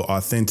 real,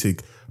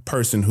 authentic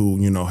person who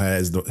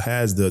has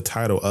the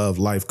title of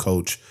life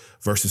coach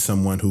versus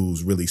someone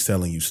who's really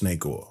selling you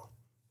snake oil?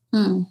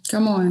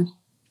 Come on.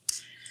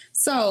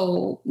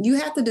 So you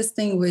have to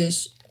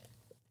distinguish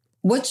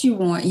what you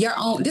want. Your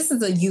own. This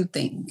is a you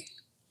thing.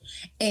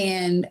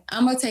 And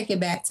I'm going to take it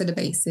back to the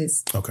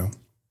basis. Okay.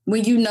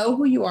 When you know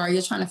who you are,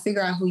 you're trying to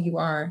figure out who you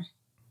are.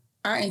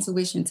 Our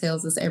intuition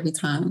tells us every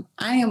time.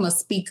 I am a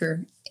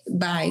speaker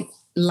by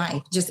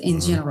life, just in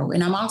general.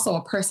 And I'm also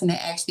a person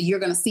that actually, you're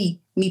going to see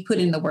me put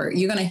in the work.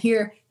 You're going to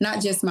hear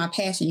not just my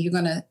passion. You're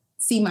going to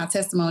see my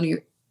testimony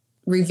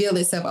reveal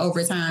itself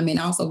over time and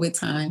also with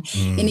time.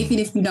 And even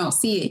if you don't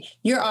see it,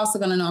 you're also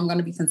going to know I'm going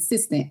to be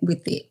consistent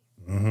with it.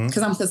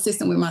 Because I'm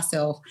consistent with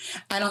myself.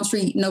 I don't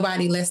treat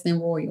nobody less than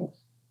Royal.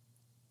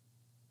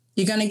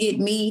 You're going to get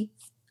me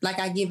like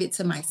I give it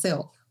to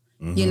myself,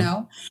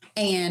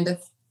 and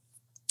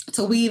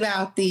to weave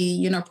out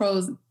the,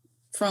 pros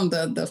from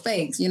the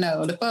fakes,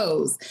 the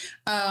foes.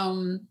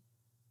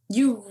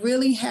 You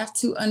really have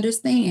to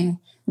understand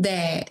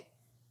that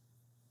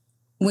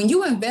when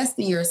you invest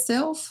in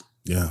yourself,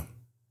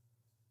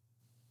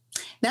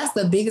 that's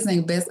the biggest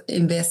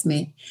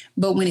investment.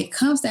 But when it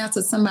comes down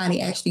to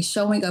somebody actually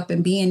showing up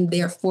and being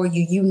there for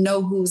you, you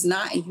know who's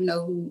not and you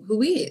know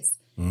who is.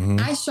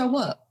 I show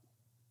up.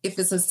 If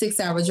it's a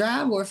 6-hour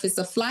drive or if it's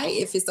a flight,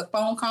 if it's a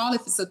phone call,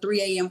 if it's a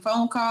 3 a.m.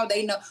 phone call,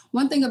 they know.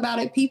 One thing about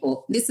it,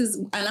 people,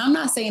 and I'm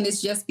not saying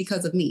this just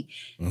because of me.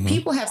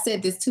 People have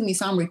said this to me,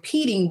 so I'm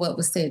repeating what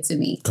was said to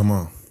me. Come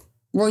on.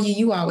 Roy,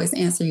 you always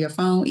answer your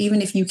phone.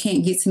 Even if you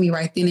can't get to me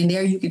right then and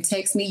there, you can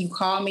text me, you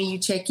call me, you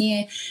check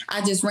in.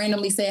 I just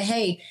randomly say,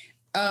 hey,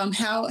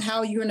 how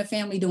are you and the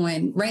family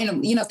doing?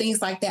 Random,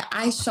 things like that.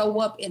 I show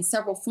up in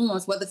several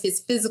forms, whether if it's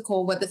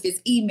physical, whether if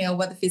it's email,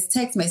 whether if it's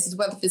text message,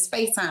 whether if it's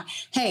FaceTime.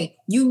 Hey,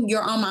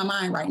 you're on my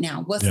mind right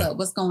now. What's up?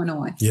 What's going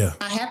on? Yeah.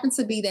 I happen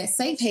to be that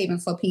safe haven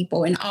for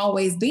people and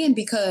always been,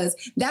 because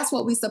that's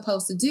what we're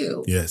supposed to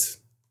do. Yes.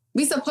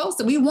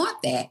 We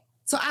want that.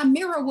 So I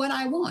mirror what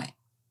I want.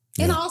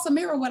 And I also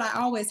mirror what I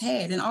always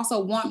had and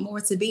also want more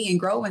to be and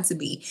growing to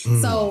be.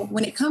 So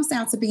when it comes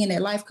down to being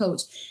that life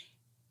coach,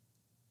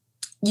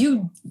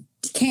 you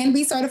can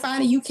be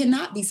certified and you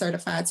cannot be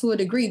certified to a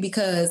degree,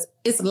 because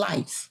it's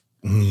life.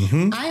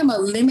 Mm-hmm. I am a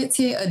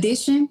limited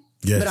edition,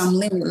 but I'm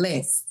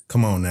limitless.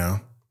 Come on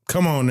now.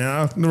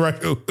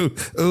 Right.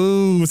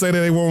 Ooh, say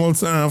that one more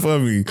time for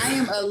me. I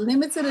am a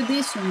limited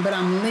edition, but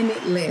I'm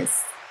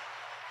limitless.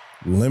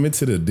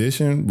 Limited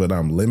edition, but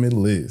I'm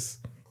limitless.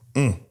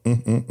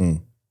 When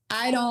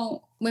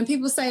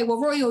people say, well,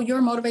 Royal, you're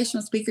a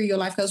motivational speaker, your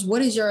life coach,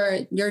 what is your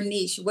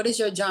niche? What is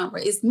your genre?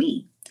 It's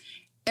me.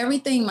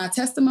 Everything, my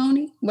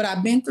testimony, what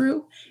I've been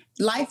through,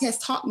 life has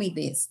taught me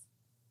this.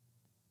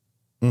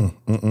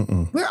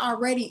 We're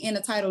already in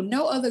a title.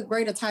 No other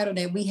greater title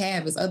that we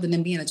have is other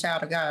than being a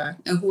child of God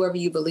and whoever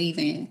you believe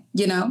in,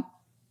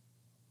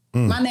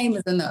 My name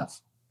is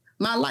enough.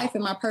 My life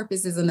and my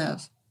purpose is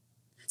enough.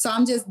 So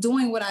I'm just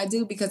doing what I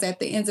do because at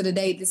the end of the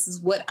day, this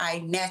is what I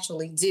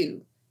naturally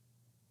do.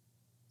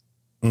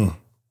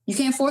 You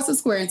can't force a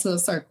square into a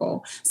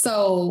circle.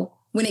 So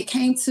when it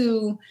came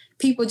to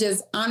people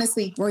just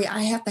honestly, Roy,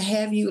 I have to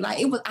have you.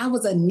 I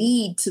was a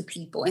need to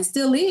people and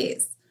still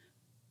is.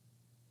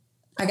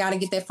 I got to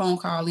get that phone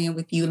call in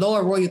with you.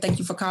 Lord Royal, thank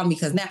you for calling me,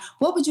 because now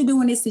what would you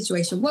do in this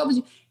situation?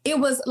 It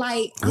was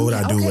like, what would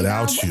I do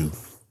without you?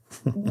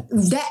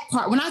 That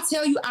part. When I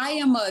tell you I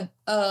am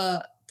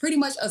a pretty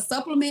much a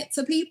supplement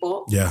to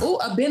people. Yeah. Ooh,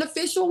 a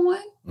beneficial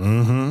one.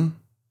 Mm-hmm.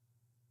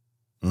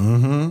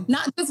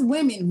 Not just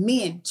women,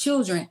 men,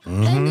 children.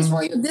 Hey, Miss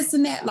Royal, this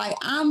and that.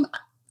 I'm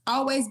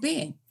always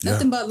been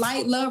nothing but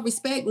light, love,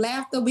 respect,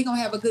 laughter. We're going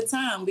to have a good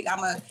time.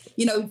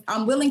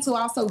 I'm willing to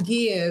also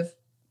give,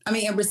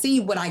 and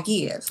receive what I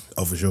give.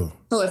 Oh, for sure.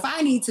 So if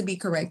I need to be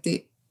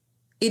corrected,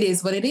 it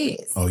is what it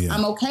is. Oh, yeah.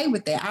 I'm okay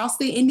with that. I'll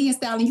stay Indian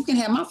style and you can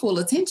have my full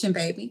attention,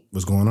 baby.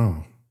 What's going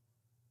on?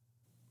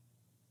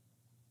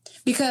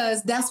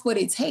 Because that's what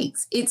it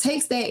takes. It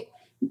takes that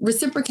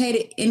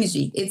reciprocated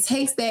energy. It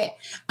takes that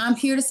I'm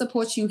here to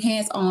support you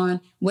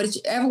hands-on,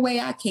 whichever way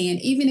I can.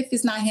 Even if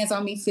it's not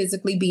hands-on me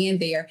physically being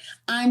there,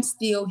 I'm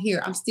still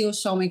here. I'm still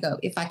showing up.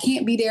 If I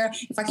can't be there,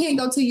 if I can't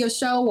go to your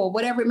show or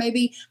whatever it may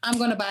be, I'm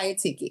going to buy a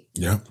ticket.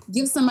 Yeah.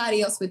 Give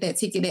somebody else with that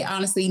ticket that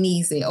honestly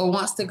needs it or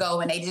wants to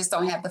go and they just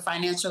don't have the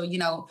financial,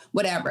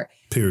 whatever.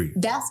 Period.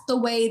 That's the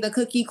way the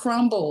cookie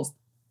crumbles.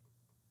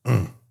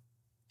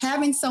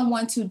 Having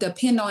someone to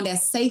depend on that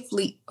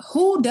safely.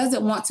 Who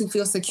doesn't want to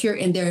feel secure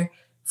in their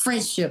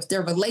friendships,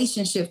 their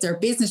relationships, their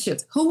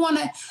businesses? Who want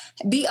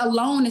to be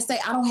alone and say,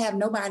 I don't have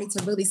nobody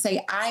to really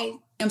say I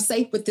am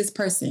safe with this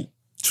person?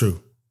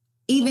 True.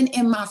 Even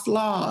in my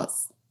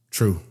flaws.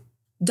 True.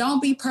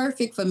 Don't be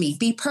perfect for me.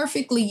 Be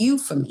perfectly you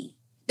for me.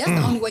 That's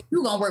the only way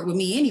you're going to work with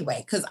me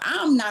anyway. Because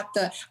I'm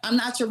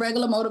not your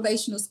regular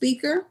motivational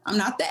speaker. I'm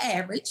not the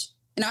average.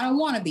 And I don't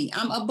want to be.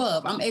 I'm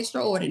above. I'm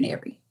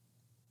extraordinary.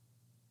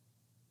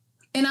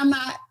 And I'm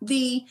not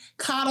the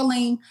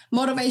coddling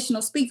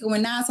motivational speaker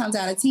when 9 times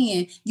out of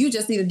 10, you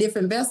just need a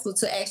different vessel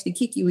to actually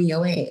kick you in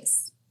your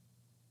ass.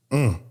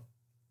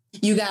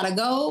 You got to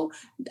go.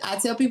 I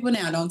tell people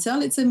now, don't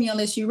tell it to me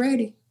unless you're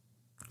ready.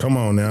 Come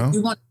on now.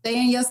 You want to stay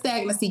in your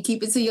stagnancy,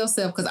 keep it to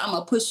yourself, because I'm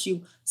going to push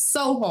you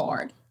so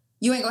hard.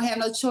 You ain't going to have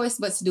no choice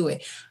but to do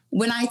it.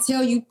 When I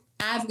tell you,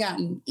 I've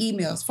gotten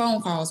emails,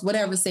 phone calls,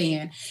 whatever,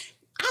 saying,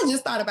 I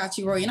just thought about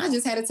you, Roy, and I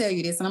just had to tell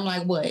you this. And I'm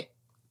like, what?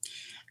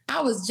 I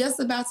was just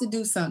about to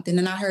do something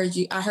and I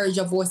heard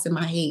your voice in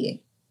my head.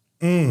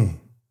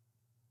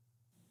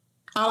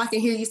 All I could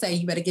hear you say,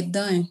 you better get it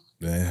done.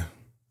 Yeah.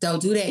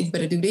 Don't do that. You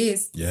better do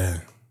this.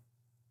 Yeah.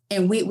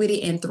 And went with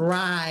it and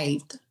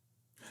thrived.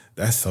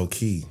 That's so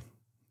key.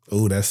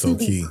 Oh, that's so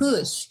key.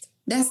 Pushed.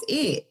 That's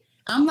it.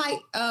 I'm like,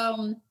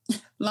 long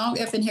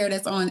effing hair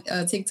that's on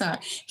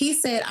TikTok. He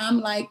said, I'm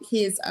like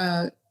his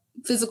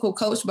physical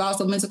coach, but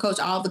also mental coach,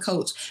 all the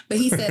coach. But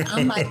he said,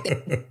 I'm like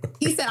that.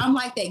 He said, I'm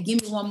like that.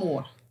 Give me one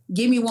more.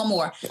 Give me one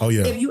more. Oh,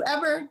 yeah. If you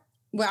ever,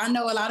 well, I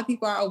know a lot of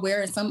people are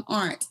aware and some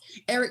aren't.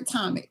 Eric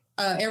Thomas.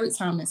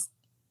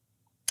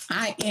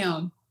 I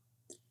am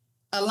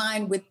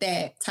aligned with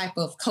that type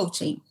of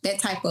coaching, that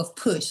type of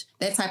push,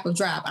 that type of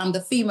drive. I'm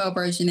the female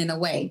version in a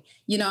way.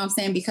 You know what I'm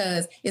saying?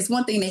 Because it's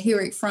one thing to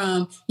hear it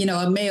from,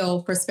 a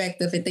male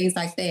perspective and things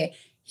like that.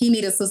 He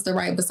need a sister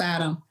right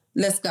beside him.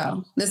 Let's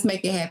go. Let's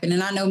make it happen.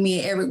 And I know me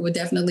and Eric will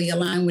definitely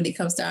align when it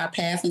comes to our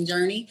path and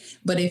journey.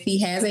 But if he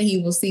hasn't,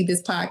 he will see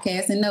this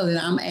podcast and know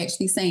that I'm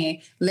actually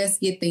saying, let's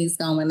get things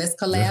going. Let's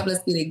collab.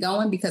 Let's get it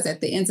going. Because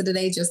at the end of the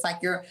day, just like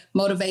you're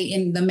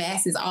motivating the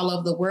masses all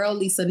over the world,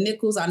 Lisa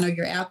Nichols, I know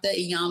you're out there.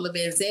 Iyan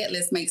Levanzette,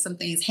 let's make some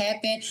things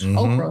happen.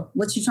 Oprah,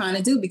 what you trying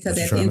to do? Because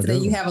at the end of the day,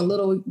 you have a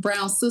little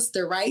brown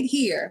sister right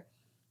here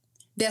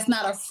that's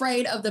not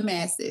afraid of the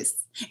masses.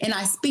 And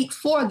I speak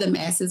for the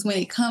masses when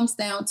it comes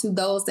down to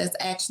those that's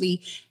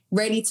actually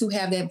ready to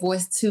have that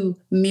voice to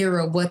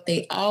mirror what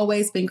they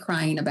always been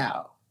crying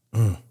about.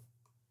 I'm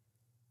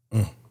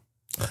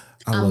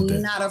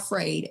not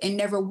afraid and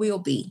never will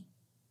be.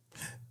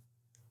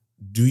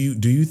 Do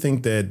you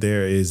think that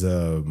there is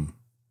do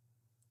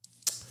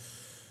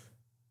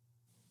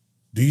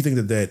you think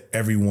that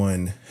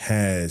everyone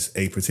has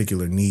a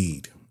particular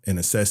need and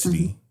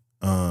necessity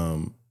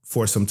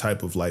for some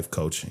type of life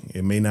coaching?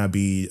 It may not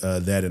be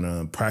that in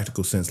a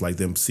practical sense, like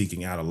them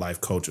seeking out a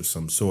life coach of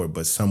some sort,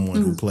 but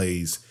someone who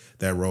plays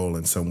that role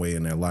in some way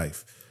in their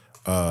life,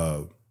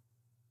 that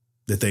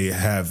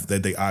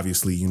they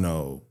obviously,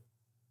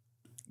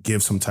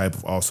 give some type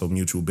of also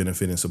mutual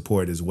benefit and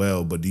support as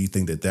well. But do you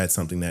think that that's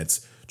something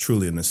that's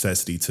truly a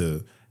necessity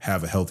to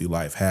have a healthy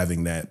life,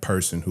 having that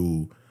person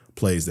who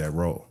plays that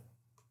role?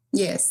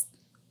 Yes.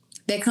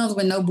 That comes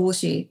with no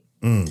bullshit.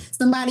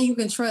 Somebody you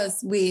can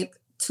trust with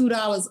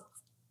 $2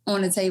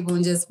 on the table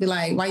and just be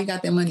like, why you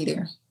got that money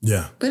there?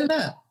 Yeah. Put it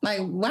up. Like,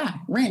 why?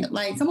 Random.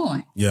 Like, come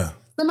on. Yeah.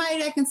 Somebody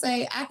that can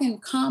say, I can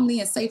calmly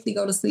and safely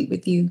go to sleep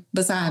with you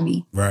beside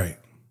me. Right.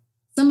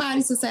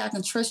 Somebody to say, I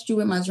can trust you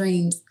in my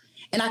dreams.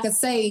 And I can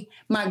say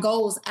my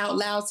goals out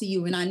loud to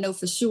you. And I know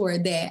for sure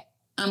that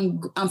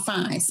I'm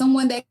fine.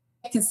 Someone that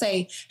can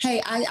say,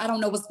 hey, I don't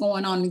know what's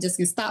going on, and just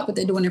can stop what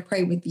they're doing and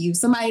pray with you.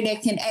 Somebody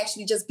that can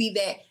actually just be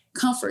that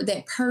comfort,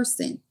 that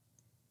person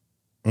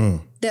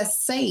that's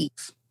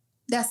safe,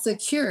 that's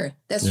secure,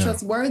 that's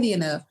trustworthy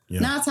enough.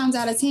 9 times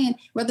out of 10,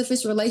 whether if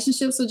it's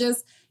relationships or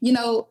just,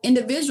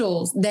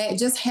 individuals that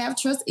just have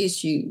trust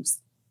issues.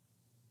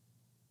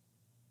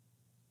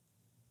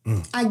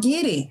 I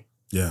get it.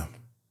 Yeah.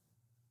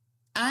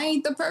 I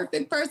ain't the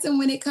perfect person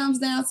when it comes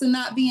down to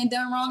not being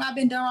done wrong. I've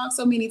been done wrong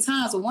so many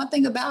times. But one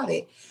thing about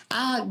it,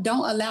 I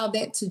don't allow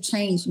that to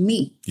change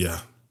me. Yeah.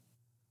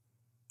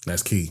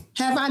 That's key.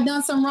 Have I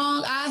done some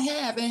wrong? I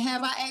have. And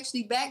have I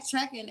actually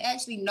backtracked and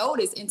actually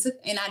noticed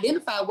and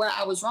identified where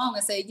I was wrong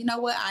and said, you know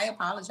what? I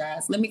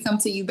apologize. Let me come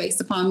to you based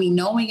upon me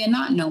knowing and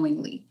not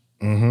knowingly.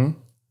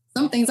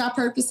 Some things I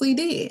purposely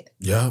did.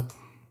 Yep.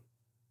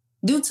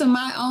 Due to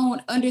my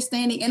own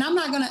understanding. And I'm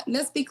not going to,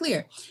 let's be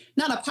clear,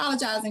 not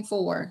apologizing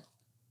for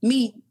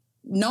me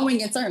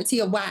knowing and certainty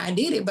of why I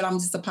did it, but I'm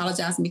just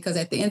apologizing because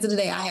at the end of the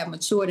day, I have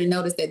matured and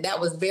noticed that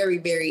was very,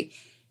 very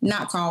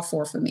not called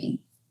for me.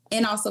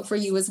 And also for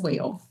you as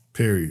well.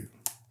 Period.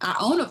 I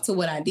own up to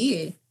what I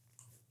did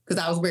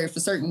because I was very for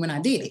certain when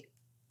I did it.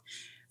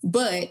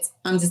 But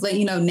I'm just letting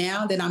you know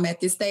now that I'm at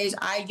this stage,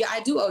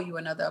 I do owe you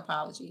another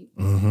apology,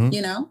 Which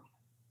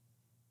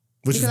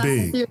because is big.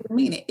 I sincerely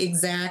mean it.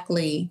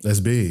 Exactly. That's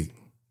big.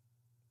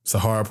 It's a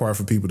hard part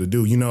for people to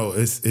do.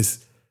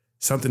 It's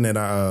something that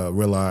I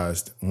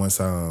realized once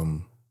I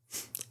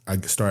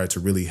started to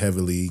really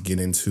heavily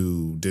get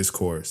into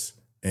discourse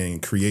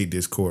and create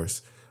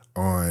discourse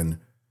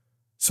on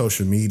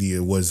social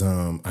media was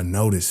I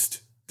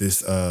noticed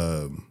this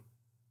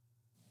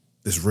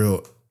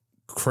real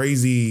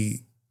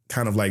crazy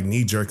kind of like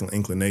knee-jerk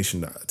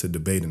inclination to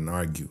debate and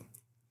argue.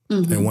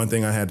 And one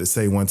thing I had to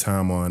say one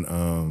time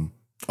on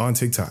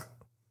TikTok,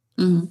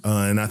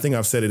 and I think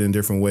I've said it in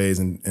different ways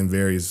in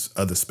various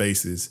other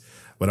spaces,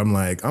 but I'm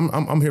like,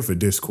 I'm here for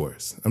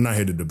discourse. I'm not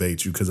here to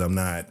debate you because I'm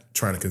not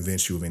trying to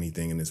convince you of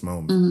anything in this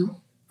moment.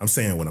 I'm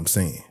saying what I'm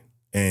saying.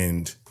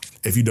 And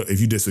if you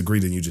disagree,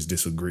 then you just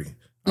disagree.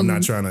 I'm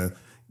not trying to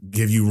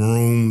give you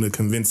room to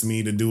convince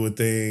me to do a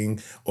thing,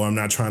 or I'm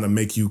not trying to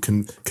make you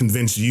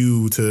convince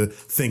you to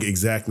think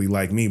exactly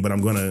like me, but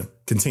I'm going to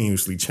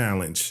continuously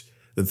challenge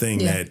the thing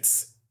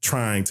that's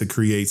trying to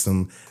create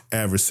some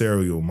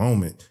adversarial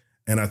moment.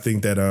 And I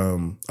think that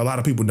a lot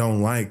of people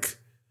don't like,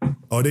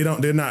 or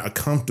they're not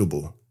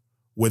comfortable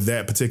with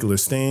that particular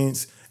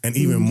stance. And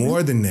even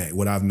more than that,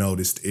 what I've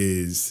noticed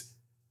is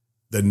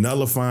the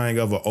nullifying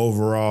of an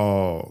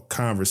overall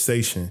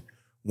conversation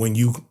when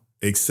you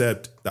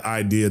accept the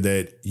idea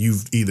that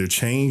you've either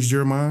changed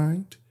your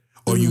mind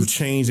or you've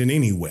changed in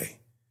any way,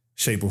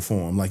 shape, or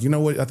form. Like, you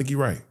know what? I think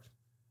you're right.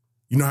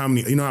 You know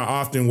how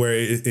often where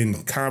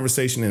in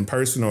conversation in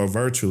person or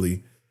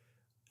virtually,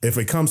 if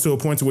it comes to a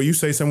point to where you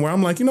say somewhere,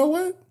 I'm like, you know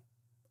what?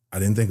 I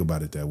didn't think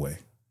about it that way.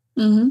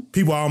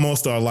 People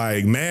almost are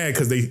like mad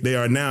because they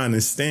are now in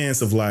this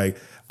stance of like,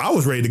 I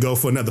was ready to go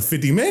for another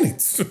 50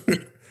 minutes.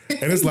 And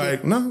it's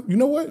like, no, you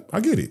know what? I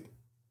get it.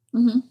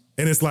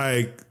 And it's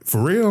like,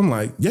 for real, I'm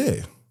like, yeah,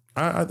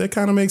 that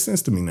kind of makes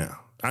sense to me now.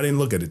 I didn't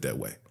look at it that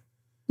way.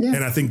 Yeah.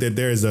 And I think that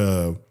there's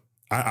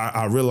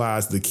I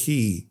realized the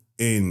key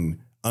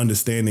in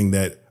understanding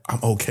that I'm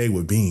okay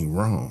with being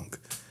wrong.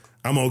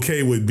 I'm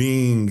okay with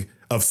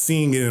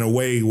seeing it in a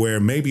way where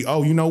maybe,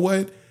 oh, you know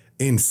what?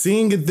 in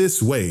seeing it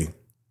this way,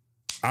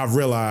 I've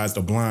realized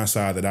a blind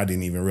side that I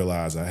didn't even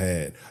realize I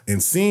had.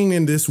 And seeing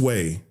in this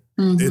way,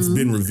 it's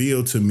been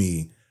revealed to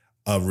me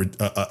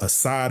a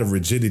side of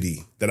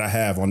rigidity that I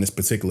have on this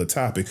particular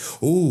topic.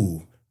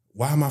 Ooh,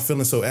 why am I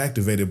feeling so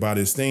activated by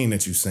this thing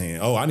that you're saying?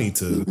 Oh, I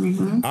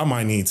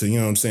might need to, you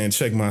know what I'm saying,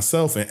 check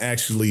myself and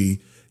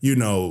actually, you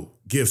know,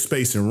 give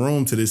space and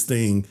room to this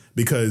thing,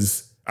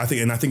 because I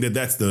think that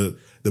that's the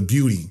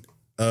beauty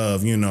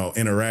of, you know,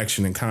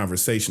 interaction and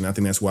conversation. I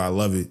think that's why I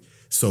love it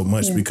so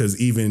much,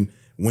 because even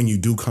when you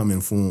do come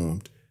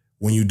informed,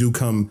 when you do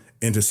come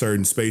into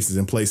certain spaces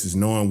and places,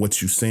 knowing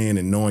what you're saying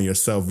and knowing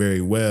yourself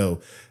very well,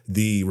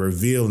 the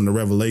reveal and the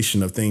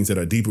revelation of things that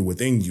are deeper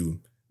within you,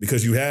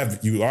 because you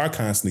are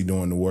constantly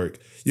doing the work,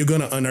 you're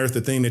going to unearth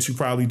the thing that you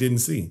probably didn't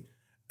see.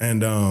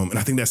 And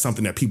I think that's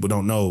something that people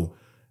don't know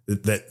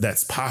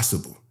that's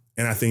possible.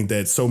 And I think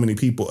that so many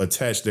people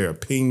attach their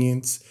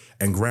opinions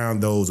and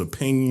ground those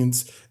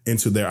opinions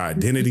into their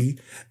identity,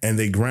 and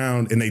they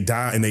ground and they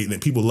die,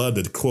 and people love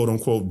to quote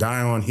unquote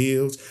die on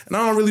heels. And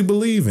I don't really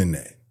believe in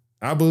that.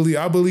 I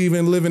believe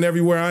in living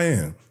everywhere I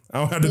am. I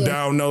don't have to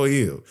die on no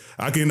hill.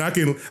 I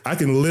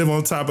can live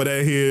on top of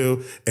that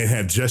hill and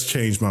have just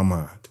changed my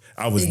mind.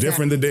 I was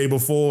different the day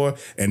before,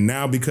 and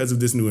now because of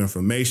this new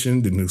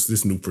information,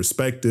 this new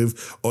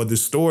perspective, or the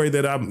story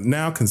that I'm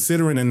now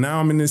considering, and now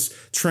I'm in this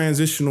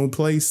transitional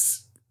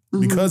place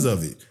because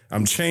of it.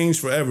 I'm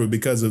changed forever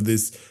because of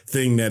this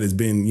thing that has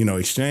been, you know,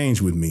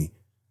 exchanged with me.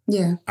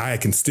 Yeah. I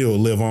can still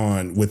live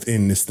on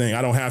within this thing.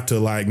 I don't have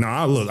to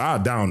I'll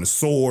down the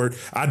sword,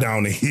 I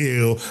down the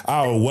hill,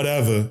 I'll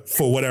whatever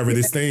for whatever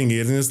this thing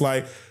is. And it's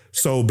like,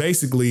 so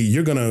basically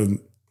you're going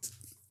to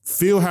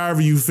feel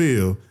however you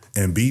feel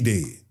and be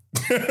dead.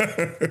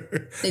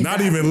 Exactly.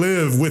 Not even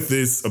live with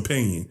this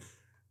opinion,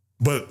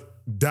 but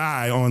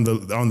die on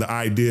the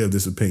idea of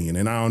this opinion.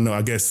 And I don't know,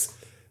 I guess,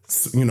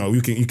 you know,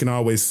 you can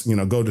always, you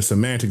know, go to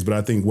semantics, but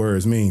I think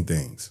words mean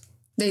things.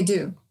 They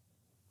do.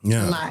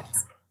 Yeah. A lot.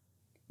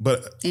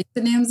 But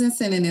antonyms and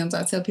synonyms,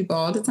 I tell people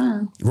all the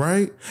time.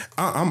 Right.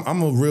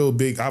 I'm a real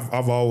big,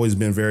 I've always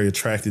been very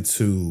attracted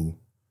to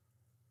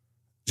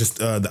just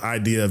the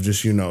idea of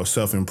just, you know,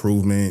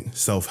 self-improvement,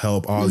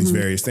 self-help, all these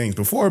various things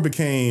before it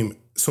became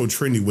so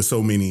trendy with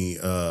so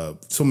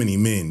many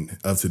men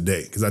of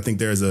today. Because I think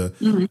there's a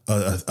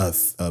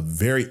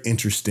very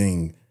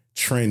interesting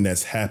trend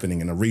that's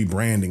happening, and a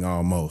rebranding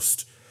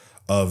almost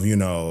of, you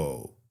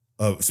know,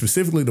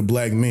 specifically the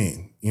Black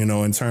men, you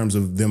know, in terms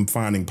of them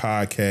finding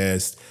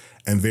podcasts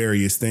and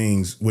various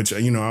things, which,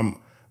 you know, I'm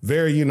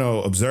very, you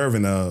know,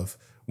 observant of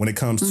when it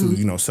comes to,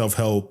 you know,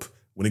 self-help,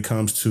 when it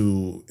comes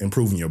to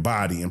improving your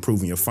body,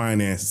 improving your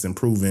finances,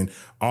 improving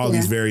all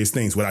these various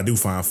things. What I do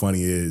find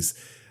funny is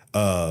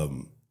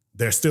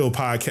there's still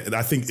podcasts.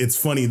 I think it's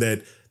funny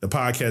that the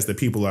podcasts that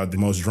people are the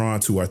most drawn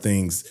to are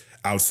things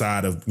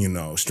outside of, you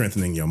know,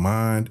 strengthening your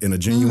mind in a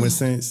genuine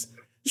sense,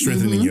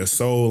 strengthening your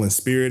soul and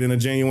spirit in a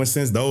genuine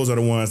sense. Those are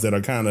the ones that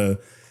are kind of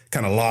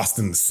lost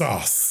in the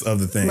sauce of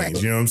the things.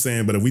 Right. You know what I'm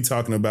saying? But if we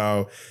talking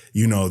about,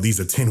 you know, these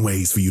are 10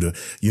 ways for you to,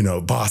 you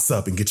know, boss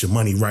up and get your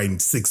money right in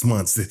 6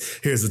 months.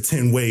 Here's the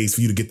 10 ways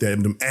for you to get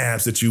them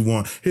abs that you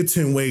want. Here's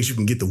 10 ways you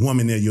can get the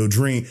woman in your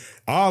dream.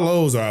 All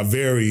those are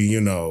very,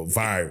 you know,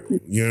 viral.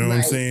 You know what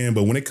I'm saying?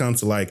 But when it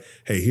comes to like,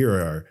 hey, here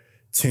are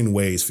 10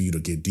 ways for you to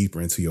get deeper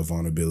into your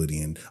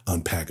vulnerability and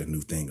unpack a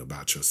new thing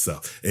about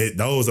yourself.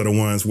 Those are the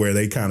ones where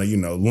they kind of, you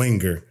know,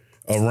 linger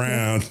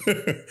around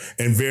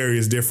in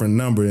various different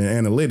number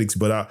and analytics.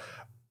 But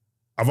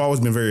I've always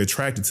been very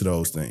attracted to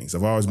those things.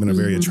 I've always been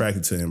very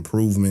attracted to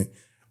improvement,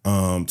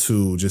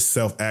 to just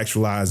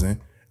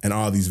self-actualizing and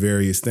all these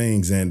various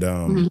things. And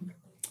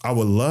I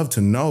would love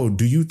to know,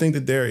 do you think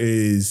that there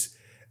is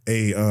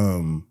a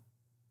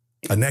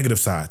negative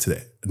side to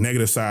that? A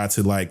negative side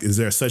to, like, is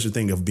there such a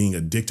thing of being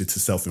addicted to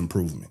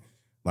self-improvement?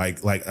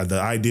 Like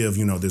the idea of,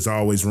 you know, there's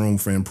always room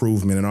for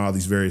improvement and all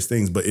these various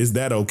things, but is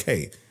that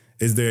okay?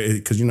 Is there,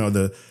 because, you know,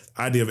 the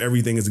idea of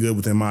everything is good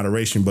within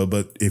moderation,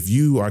 but if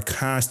you are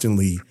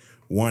constantly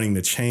wanting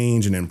to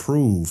change and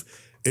improve,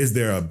 is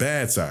there a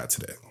bad side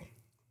to that?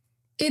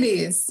 It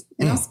is.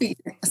 And I'm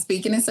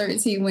speaking in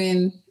certainty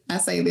when I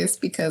say this,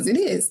 because it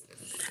is.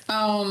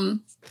 You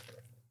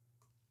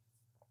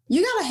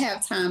got to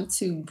have time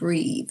to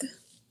breathe.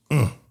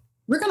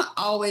 We're going to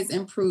always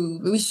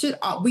improve. We should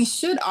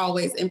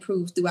always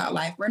improve throughout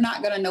life. We're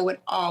not going to know it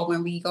all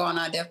when we go on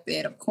our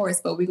deathbed, of course,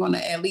 but we're going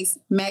to at least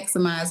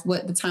maximize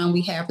what the time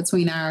we have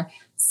between our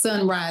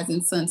sunrise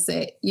and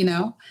sunset, you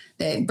know,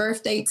 that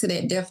birth date to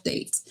that death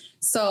date.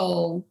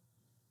 So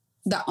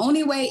the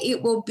only way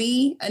it will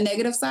be a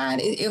negative side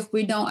is if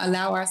we don't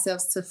allow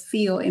ourselves to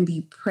feel and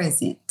be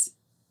present.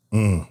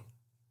 You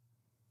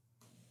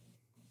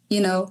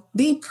know,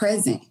 be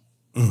present.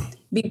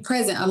 Be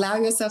present. Allow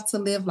yourself to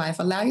live life.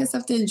 Allow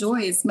yourself to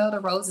enjoy it, smell the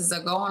roses,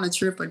 or go on a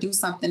trip, or do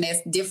something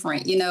that's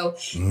different. You know,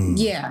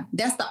 yeah,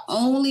 that's the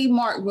only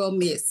mark we'll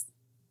miss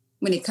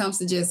when it comes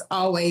to just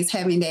always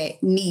having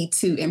that need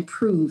to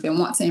improve and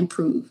want to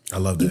improve. I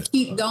love that.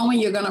 You keep going,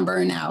 you're going to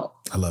burn out.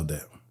 I love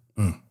that.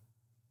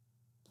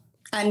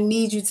 I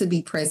need you to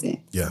be present.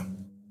 Yeah.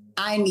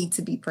 I need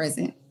to be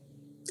present.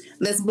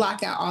 Let's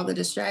block out all the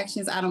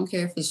distractions. I don't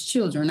care if it's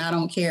children. I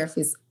don't care if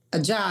it's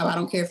a job. I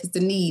don't care if it's the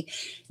need.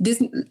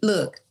 This,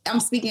 look, I'm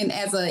speaking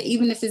as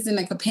even if it's in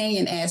a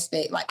companion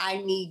aspect, like I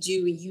need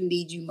you and you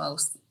need you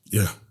most.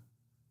 Yeah.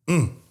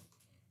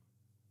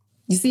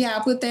 You see how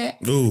I put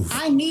that? Oof.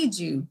 I need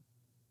you,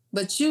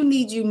 but you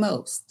need you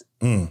most.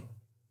 You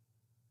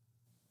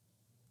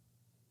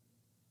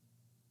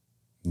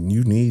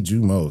need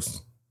you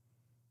most.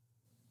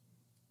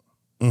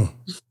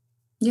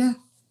 Yeah.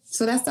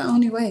 So that's the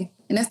only way.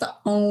 And that's the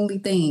only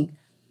thing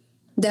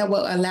that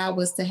will allow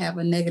us to have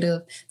a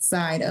negative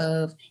side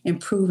of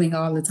improving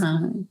all the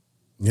time.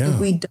 Yeah. If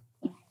we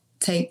don't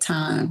take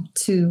time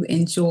to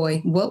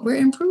enjoy what we're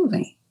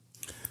improving.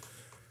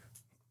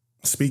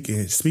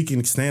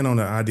 Speaking, stand on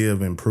the idea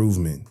of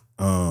improvement.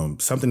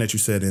 Something that you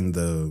said in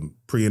the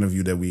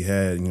pre-interview that we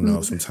had,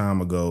 some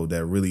time ago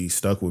that really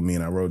stuck with me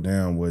and I wrote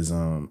down was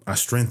I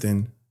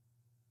strengthen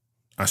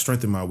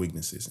my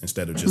weaknesses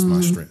instead of just my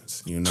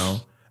strengths,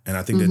 And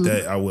I think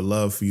that I would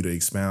love for you to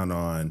expound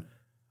on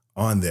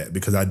that,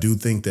 because I do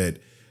think that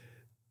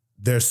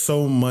there's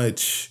so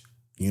much,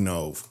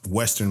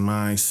 Western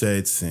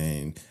mindsets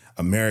and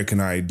American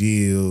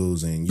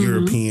ideals and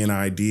European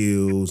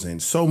ideals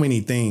and so many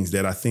things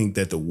that I think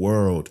that the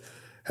world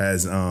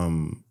has,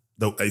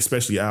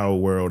 especially our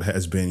world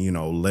has been,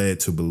 led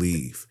to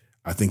believe.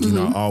 I think,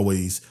 I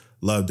always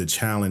love to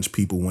challenge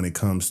people when it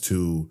comes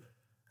to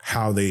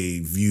how they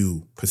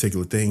view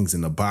particular things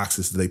in the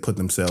boxes that they put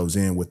themselves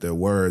in with their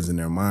words and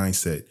their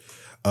mindset.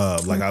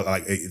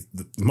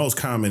 The most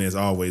common is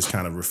always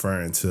kind of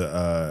referring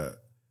to,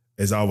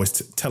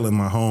 telling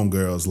my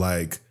homegirls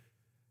like,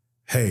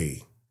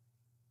 hey,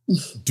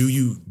 do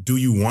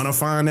you want to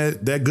find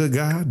that good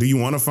guy? Do you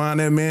want to find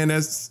that man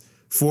that's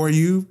for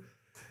you?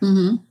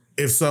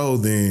 If so,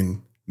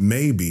 then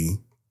maybe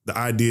the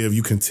idea of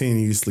you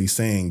continuously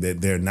saying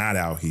that they're not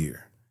out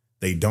here,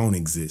 they don't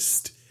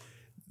exist,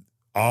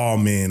 all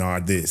men are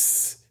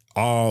this,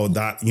 all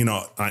that,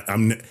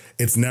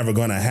 it's never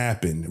going to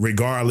happen.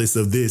 Regardless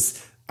of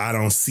this, I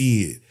don't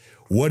see it.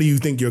 What do you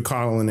think you're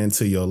calling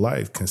into your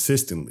life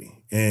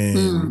consistently?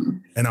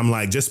 And I'm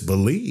like, just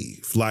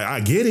believe. Like,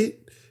 I get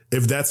it.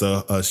 If that's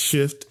a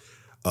shift,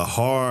 a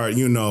hard,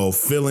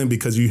 feeling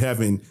because it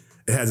hasn't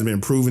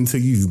been proven to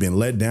you. You've been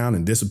let down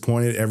and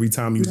disappointed every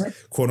time you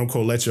quote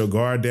unquote let your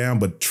guard down,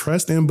 but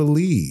trust and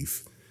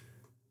believe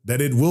that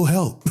it will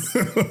help.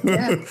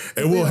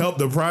 It will help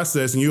the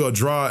process, and you'll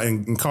draw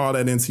and call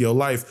that into your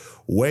life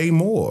way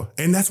more.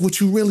 And that's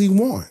what you really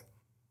want.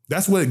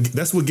 That's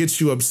what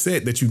gets you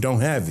upset that you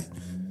don't have it,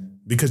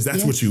 because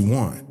that's what you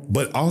want.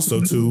 But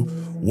also too,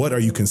 what are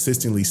you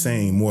consistently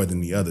saying more than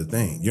the other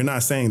thing? You're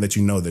not saying that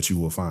you know that you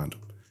will find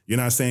them. You're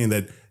not saying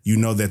that you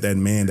know that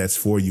man that's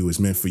for you is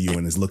meant for you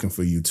and is looking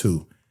for you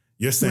too.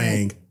 You're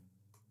saying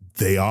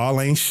they all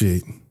ain't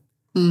shit.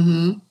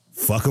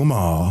 Fuck them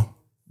all.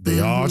 They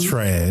all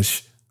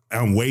trash.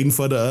 I'm waiting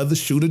for the other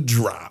shoe to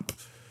drop.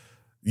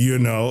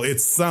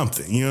 It's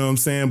something, you know what I'm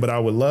saying? But I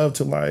would love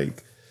to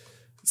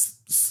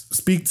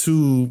speak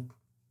to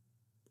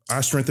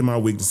I strengthen my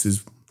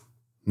weaknesses,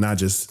 not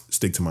just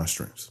stick to my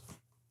strengths.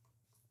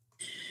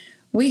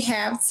 We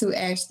have to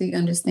actually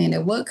understand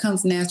that what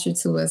comes natural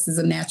to us is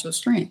a natural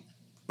strength.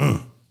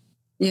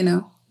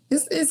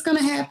 It's going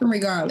to happen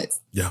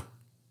regardless. Yeah.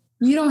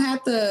 You don't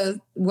have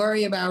to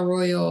worry about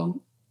Royal,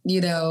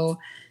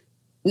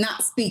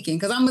 not speaking,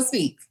 because I'm going to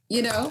speak,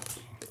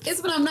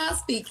 It's when I'm not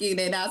speaking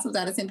that 9 times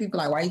out of 10 people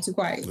are like, why are you too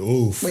quiet?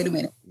 Oof. Wait a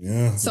minute.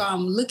 Yeah. So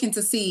I'm looking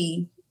to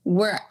see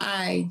where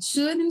I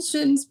should and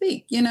shouldn't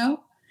speak,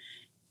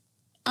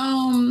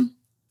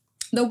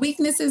 The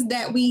weaknesses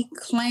that we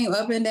claim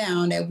up and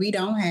down that we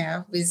don't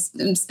have is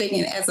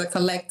speaking as a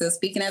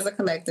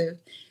collective,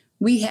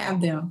 we have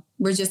them.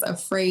 We're just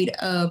afraid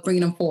of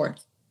bringing them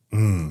forth.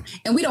 And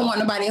we don't want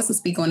nobody else to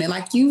speak on it.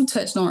 Like you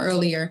touched on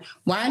earlier,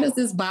 why does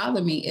this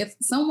bother me? If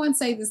someone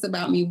say this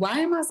about me, why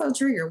am I so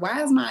triggered?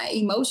 Why is my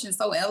emotion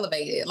so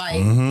elevated?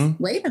 Like,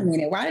 wait a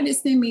minute, why did it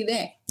send me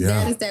that? Yeah.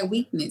 That is that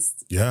weakness.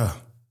 Yeah.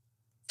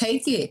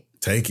 Take it.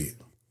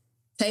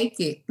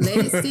 Let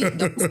it sit.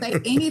 Don't say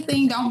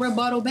anything. Don't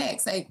rebuttal back.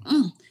 Say,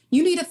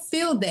 you need to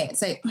feel that.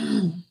 Say,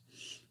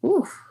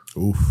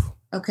 oof.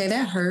 Okay,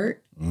 that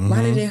hurt.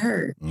 Why did it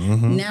hurt?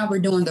 Now we're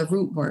doing the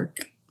root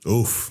work.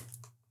 Oof.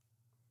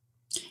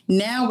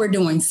 Now we're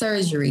doing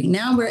surgery.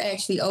 Now we're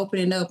actually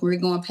opening up. We're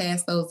going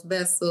past those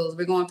vessels.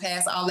 We're going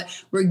past all that.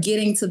 We're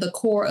getting to the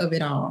core of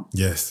it all.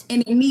 Yes.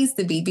 And it needs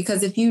to be,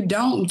 because if you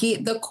don't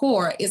get the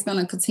core, it's going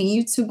to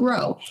continue to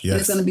grow. Yes. And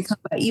it's going to become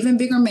an even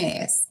bigger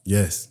mass.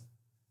 Yes.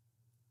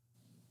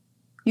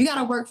 You got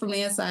to work from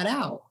the inside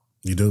out.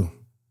 You do.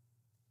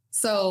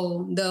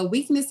 So the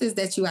weaknesses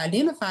that you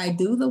identify,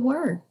 do the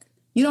work.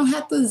 You don't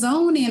have to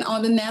zone in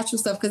on the natural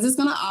stuff, because it's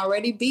going to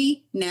already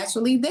be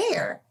naturally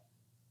there.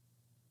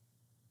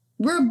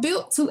 We're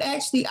built to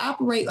actually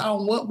operate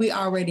on what we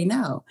already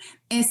know.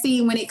 And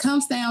see, when it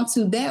comes down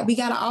to that, we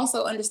got to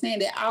also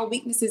understand that our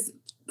weaknesses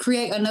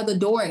create another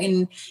door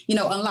and,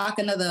 unlock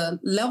another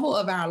level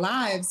of our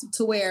lives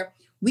to where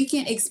we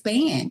can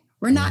expand.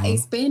 We're not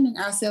expanding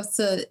ourselves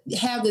to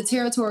have the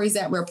territories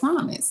that we're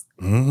promised.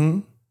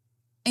 And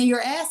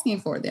you're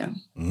asking for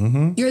them.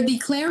 You're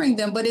declaring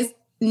them, but it's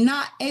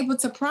not able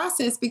to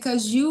process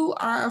because you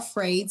are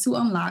afraid to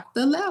unlock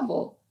the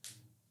level.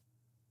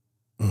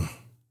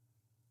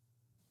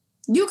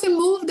 You can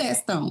move that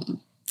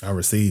stone. I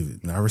receive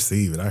it.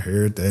 I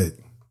heard that.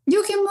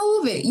 You can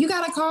move it. You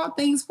got to call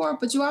things forth,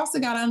 but you also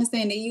got to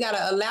understand that you got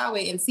to allow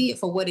it and see it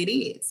for what it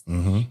is.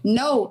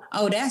 No,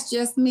 oh, that's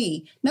just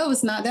me. No,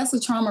 it's not. That's a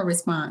trauma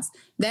response.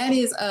 That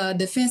is a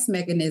defense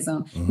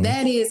mechanism.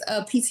 That is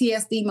a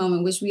PTSD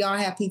moment, which we all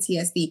have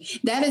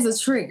PTSD. That is a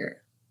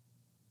trigger.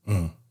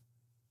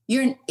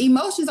 Your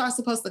emotions are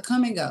supposed to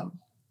come and go.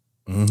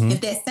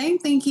 If that same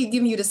thing keep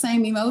giving you the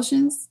same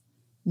emotions,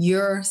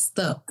 you're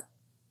stuck.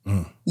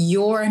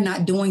 You're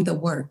not doing the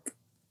work.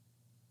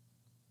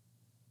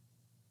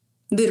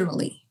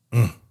 Literally.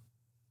 I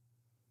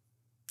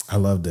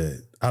love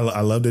that.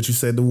 I love that you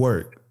said the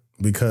work,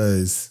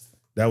 because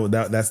that's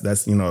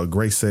a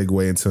great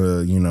segue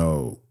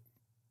into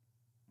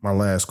my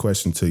last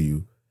question to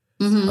you,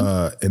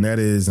 and that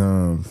is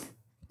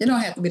it don't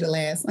have to be the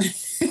last.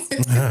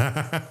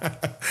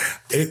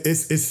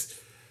 it's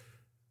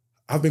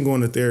I've been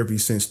going to therapy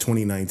since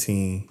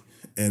 2019,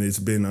 and it's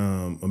been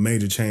a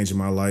major change in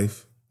my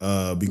life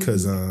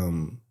because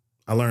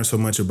I learned so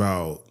much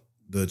about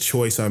the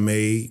choice I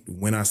made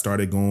when I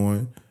started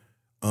going,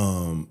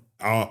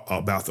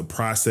 about the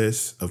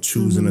process of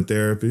choosing a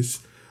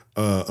therapist,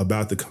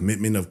 about the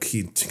commitment of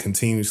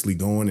continuously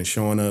going and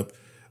showing up,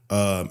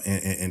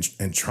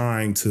 and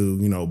trying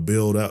to,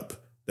 build up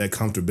that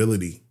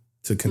comfortability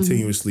to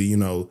continuously,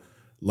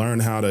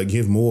 learn how to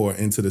give more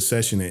into the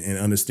session and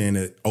understand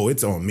that,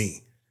 it's on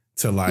me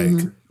to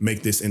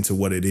make this into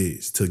what it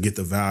is, to get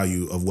the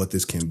value of what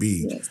this can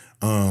be. Yes.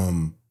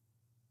 And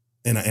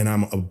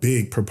I'm a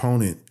big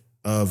proponent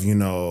of,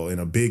 and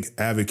a big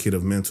advocate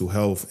of mental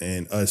health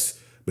and us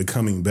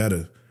becoming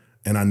better.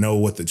 And I know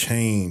what the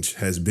change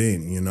has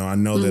been. I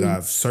know that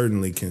I've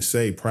certainly can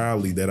say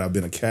proudly that I've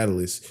been a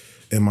catalyst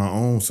in my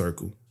own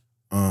circle,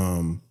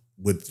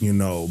 with,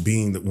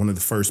 being one of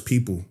the first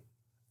people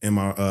in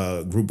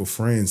my group of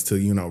friends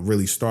to,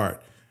 really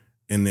start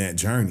in that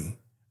journey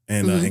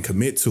and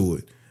commit to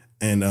it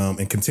and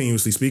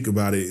continuously speak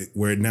about it,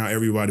 where now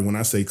everybody, when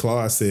I say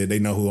Claude said, they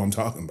know who I'm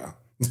talking about.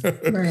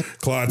 Right.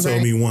 Claude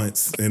told me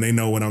once, and they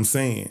know what I'm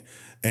saying,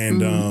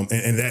 and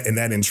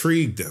that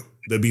intrigued them.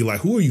 They'd be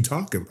like, "Who are you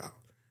talking about?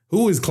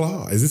 Who is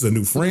Claude? Is this a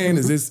new friend?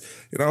 Is this?"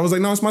 I was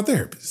like, "No, it's my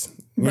therapist."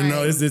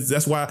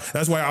 That's why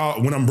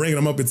when I'm bringing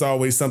them up, it's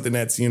always something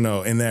that's in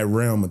that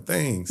realm of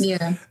things.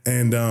 Yeah,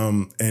 and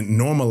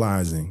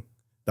normalizing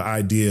the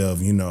idea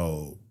of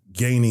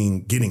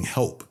getting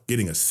help,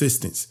 getting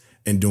assistance,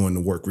 and doing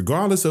the work,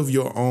 regardless of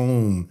your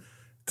own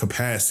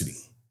capacity.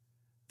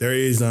 There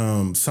is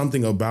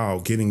something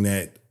about getting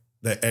that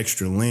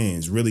extra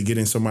lens, really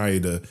getting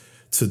somebody to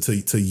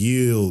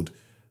yield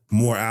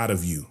more out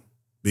of you,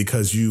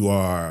 because you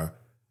are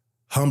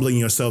humbling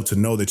yourself to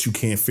know that you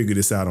can't figure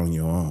this out on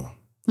your own.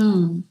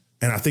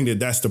 And I think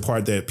that that's the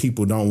part that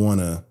people don't want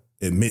to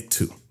admit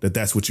to,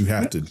 that's what you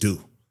have to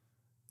do,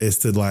 is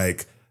to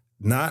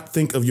not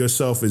think of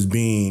yourself as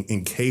being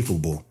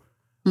incapable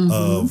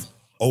of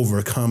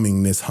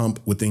overcoming this hump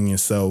within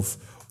yourself,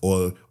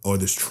 or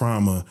this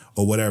trauma,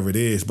 or whatever it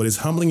is, but it's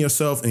humbling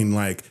yourself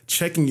and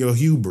checking your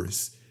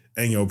hubris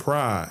and your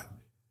pride.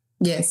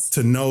 Yes.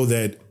 To know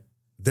that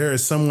there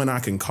is someone I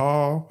can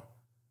call,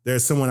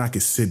 there's someone I can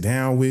sit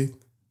down with,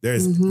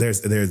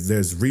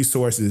 there's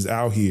resources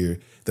out here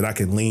that I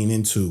can lean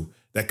into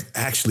that could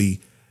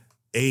actually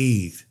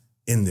aid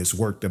in this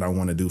work that I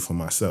want to do for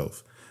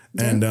myself.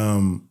 Yeah. And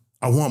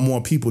I want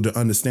more people to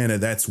understand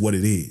that that's what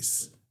it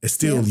is. It's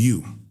still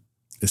you.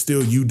 It's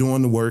still you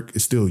doing the work.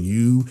 It's still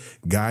you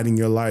guiding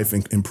your life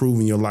and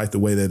improving your life the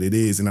way that it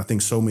is. And I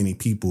think so many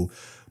people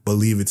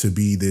believe it to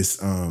be this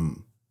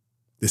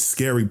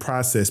scary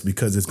process,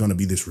 because it's going to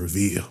be this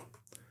reveal.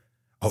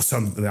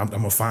 I'm going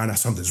to find out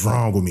something's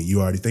wrong with me.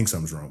 You already think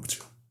something's wrong with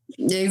you.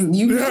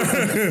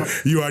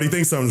 You already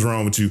think something's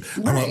wrong with you.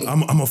 Right.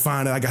 I'm going to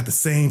find out I got the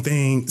same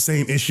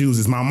issues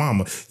as my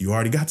mama. You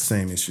already got the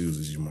same issues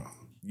as your mama.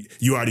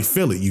 You already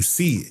feel it. You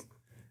see it.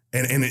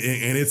 And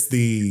it's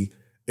the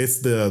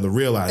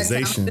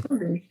realization.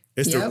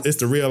 It's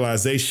the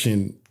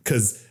realization,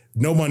 because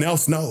no one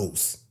else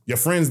knows. Your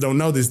friends don't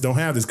know this, don't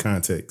have this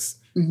context.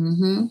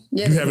 Yes,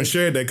 you haven't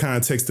shared that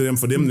context to them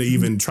for them to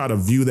even try to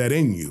view that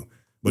in you.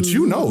 But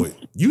you know it.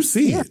 You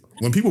see it.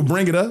 When people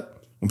bring it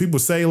up, when people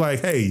say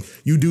hey,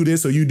 you do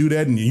this or you do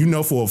that, and you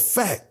know for a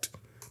fact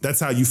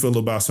that's how you feel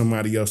about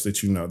somebody else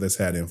that that's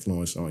had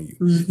influence on you.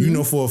 You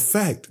know for a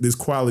fact this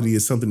quality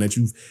is something that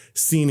you've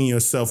seen in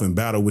yourself and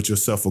battled with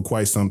yourself for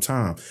quite some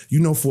time. You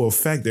know for a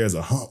fact there's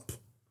a hump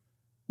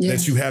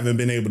that you haven't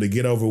been able to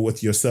get over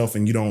with yourself,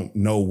 and you don't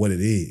know what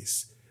it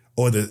is,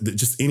 or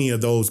just any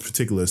of those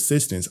particular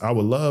assistance. I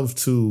would love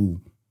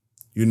to,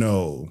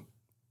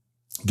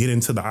 get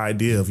into the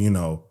idea of,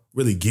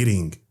 really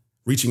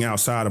reaching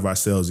outside of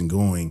ourselves and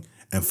going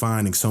and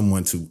finding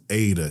someone to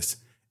aid us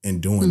in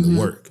doing the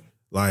work.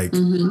 Like,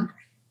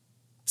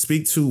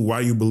 speak to why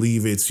you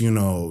believe it's,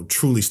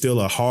 truly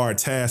still a hard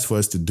task for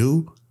us to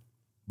do,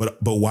 but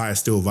why it's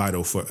still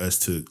vital for us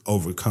to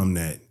overcome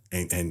that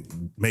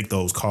and make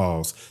those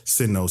calls,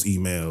 send those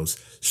emails,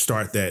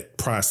 start that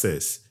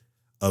process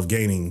of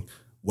gaining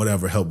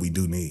whatever help we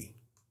do need.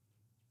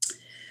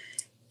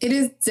 It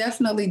is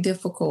definitely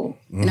difficult.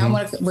 And I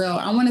want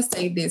to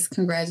say this.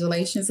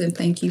 Congratulations and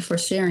thank you for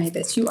sharing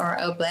that you are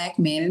a Black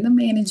man and a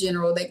man in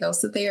general that goes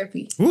to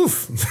therapy. Oof.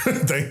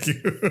 Thank you.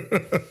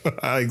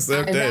 I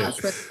accept that.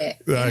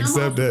 I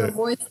accept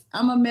that.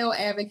 I'm a male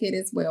advocate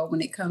as well when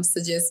it comes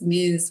to just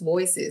men's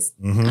voices.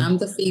 I'm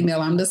the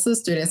female. I'm the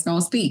sister that's going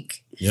to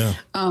speak. Yeah.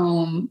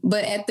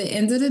 But at the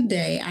end of the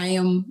day, I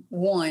am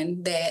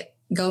one that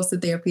goes to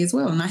therapy as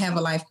well. And I have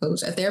a life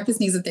coach. A therapist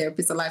needs a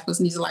therapist. A life coach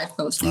needs a life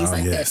coach. Things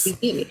like that. We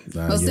get it.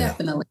 Most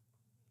definitely.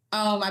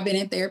 I've been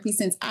in therapy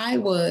since I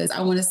want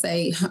to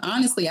say,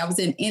 honestly, I was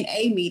in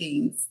NA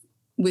meetings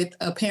with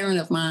a parent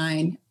of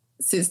mine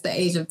since the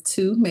age of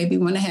 2, maybe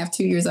 1.5,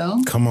 2 years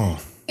old. Come on.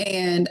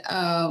 And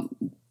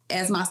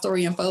as my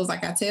story unfolds,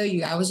 like I tell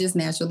you, I was just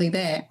naturally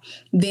that.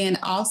 Then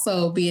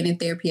also being in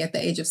therapy at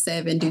the age of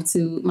 7 due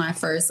to my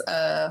first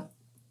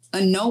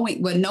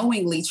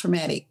knowingly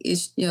traumatic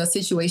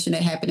situation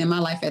that happened in my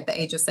life at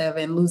the age of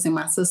 7, losing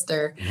my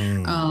sister.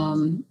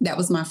 That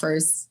was my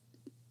first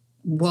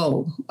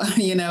whoa,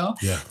 Yeah.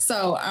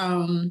 So,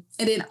 and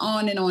then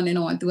on and on and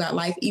on throughout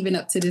life, even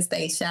up to this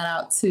day. Shout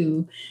out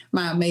to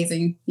my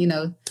amazing,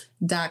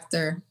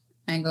 doctor.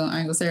 I ain't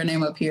gonna say her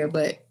name up here,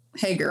 but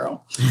hey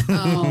girl.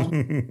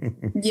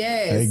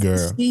 Yes. Hey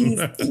girl. She's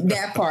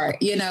that part,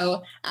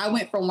 I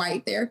went from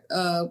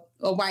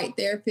a white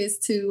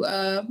therapist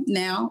to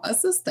now a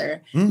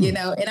sister, and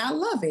I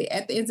love it.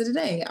 At the end of the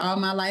day, all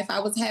my life, I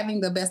was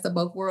having the best of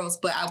both worlds,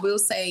 but I will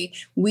say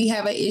we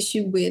have an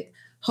issue with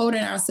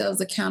holding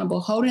ourselves accountable,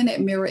 holding that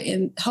mirror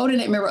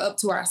up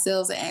to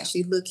ourselves and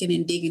actually looking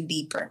and digging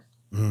deeper.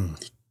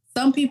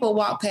 Some people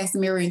walk past the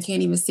mirror and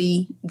can't even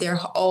see their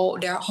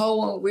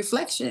whole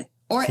reflection.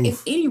 Or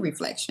if any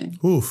reflection.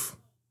 Oof.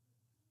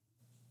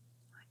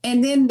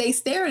 And then they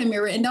stare in the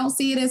mirror and don't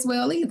see it as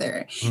well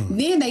either.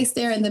 Then they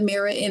stare in the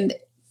mirror and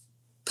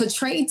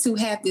portray to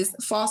have this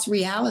false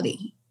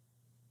reality.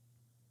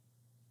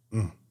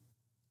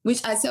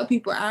 Which I tell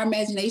people, our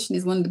imagination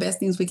is one of the best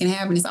things we can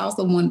have, and it's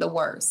also one of the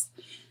worst.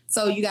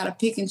 So you got to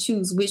pick and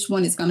choose which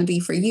one is going to be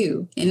for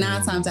you. And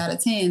 9 times out of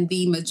 10,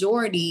 the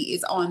majority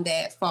is on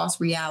that false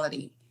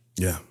reality.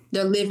 Yeah.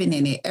 They're living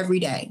in it every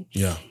day.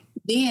 Yeah.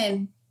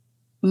 Then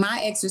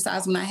my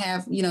exercise when I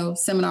have,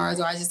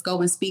 seminars or I just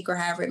go and speak or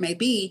however it may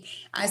be,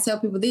 I tell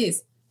people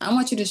this. I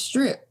want you to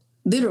strip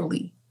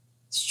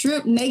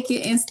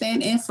naked and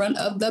stand in front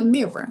of the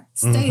mirror.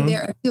 Stay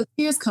there until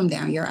tears come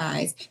down your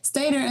eyes.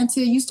 Stay there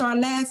until you start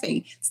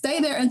laughing. Stay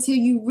there until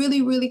you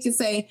really, really can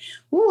say,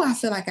 "Ooh, I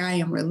feel like I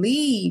am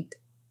relieved."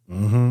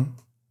 Men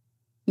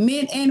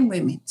and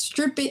women,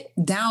 strip it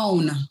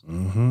down.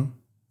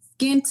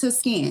 Skin to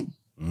skin.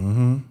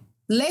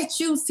 Let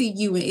you see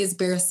you in its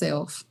bare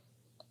self.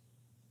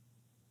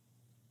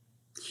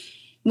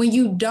 When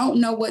you don't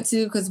know what to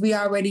do, because we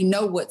already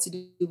know what to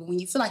do, but when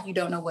you feel like you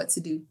don't know what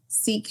to do,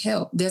 seek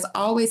help. There's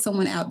always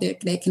someone out there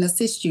that can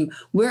assist you.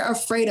 We're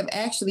afraid of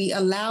actually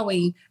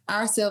allowing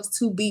ourselves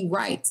to be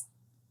right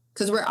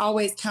because we're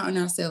always counting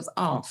ourselves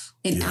off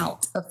and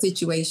out of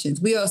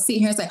situations. We'll sit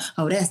here and say,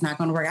 "Oh, that's not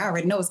going to work. I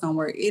already know it's going to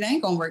work." It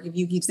ain't going to work if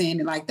you keep saying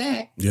it like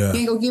that. Yeah. You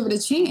ain't going to give it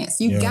a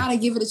chance. You got to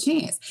give it a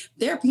chance.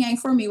 Therapy ain't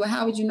for me. Well,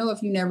 how would you know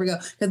if you never go?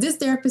 Because this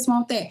therapist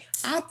won't that.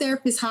 Our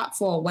therapist hopped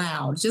for a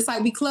while. Just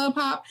like we club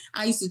hop,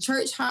 I used to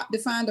church hop to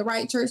find the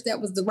right church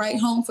that was the right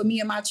home for me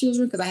and my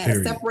children because I had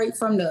to separate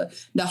from the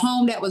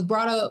home that was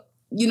brought up,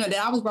 that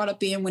I was brought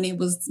up in when it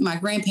was my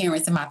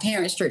grandparents and my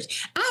parents'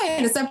 church. I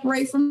had to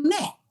separate from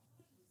that.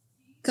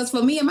 Because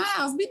for me and my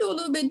house, we do a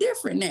little bit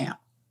different now.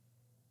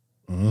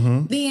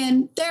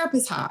 Then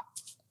therapist hop.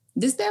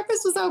 This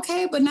therapist was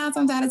okay, but 9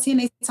 times out of 10,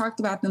 they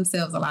talked about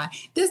themselves a lot.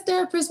 This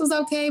therapist was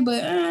okay,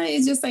 but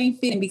it just ain't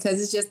fitting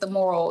because it's just the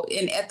moral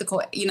and ethical,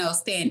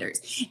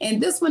 standards.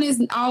 And this one is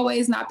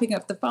always not picking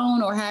up the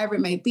phone or however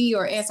it may be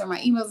or answering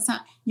my emails on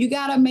time. You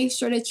got to make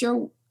sure that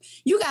you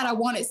got to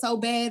want it so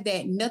bad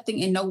that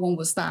nothing and no one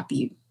will stop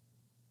you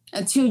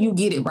until you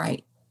get it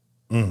right.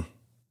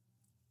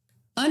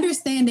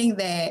 Understanding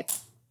that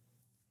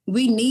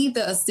we need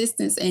the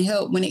assistance and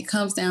help when it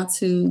comes down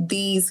to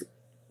these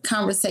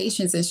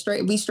conversations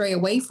and we stray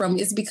away from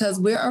is because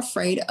we're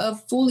afraid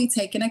of fully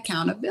taking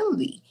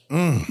accountability.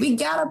 We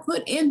got to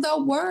put in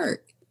the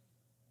work.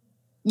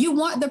 You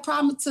want the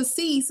problem to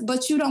cease,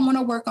 but you don't want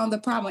to work on the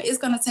problem. It's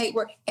going to take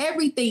work.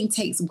 Everything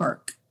takes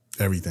work.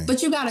 Everything.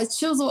 But you got to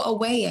chisel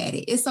away at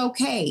it. It's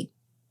okay.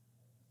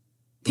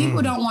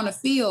 People don't want to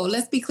feel.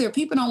 Let's be clear.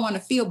 People don't want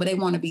to feel, but they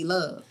want to be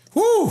loved.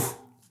 Woo!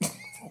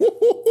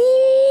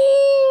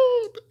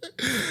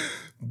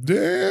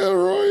 Damn,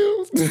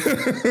 Royal.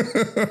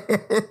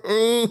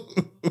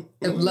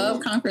 If love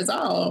conquers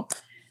all.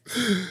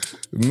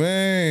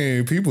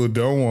 Man, people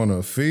don't want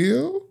to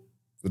feel,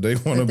 but they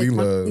want to be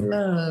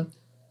loved.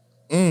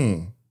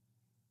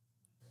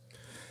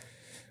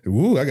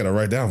 Ooh, I gotta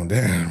write that one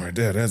down right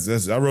there.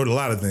 That's I wrote a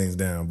lot of things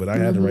down, but I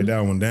had to write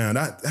that one down.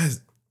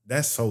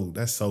 That's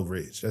so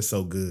rich. That's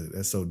so good.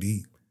 That's so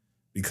deep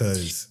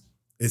because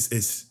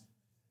it's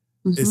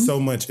so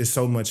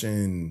much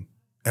in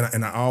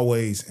and I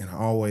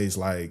always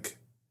like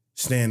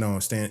stand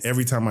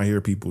every time I hear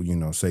people,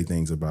 say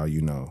things about,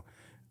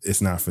 it's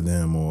not for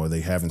them or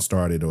they haven't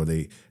started or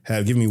they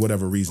have given me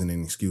whatever reason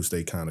and excuse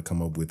they kind of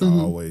come up with. I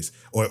always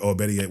or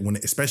better yet when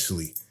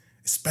especially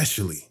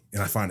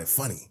and I find it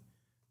funny.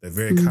 A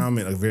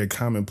very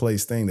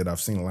commonplace thing that I've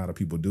seen a lot of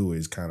people do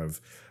is kind of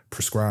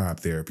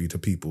prescribe therapy to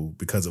people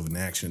because of an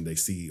action they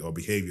see or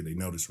behavior they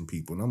notice from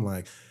people. And I'm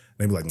like,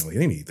 they be like, well,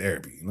 they need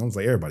therapy. And I was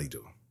like, everybody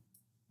do.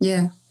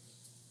 Yeah.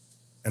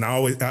 And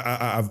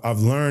I've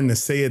learned to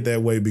say it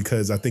that way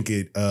because I think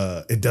it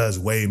does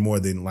way more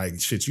than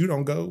like shit. You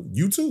don't go,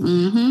 you too.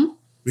 Mm-hmm.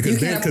 Because you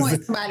can't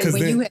appoint somebody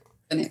when you have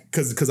done it.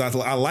 Because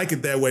I like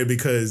it that way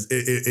because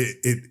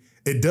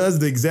it does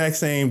the exact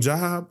same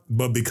job,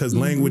 but because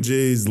language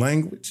is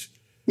language.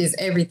 It's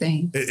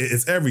everything.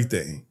 It's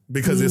everything.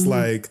 Because it's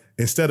like,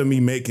 instead of me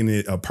making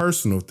it a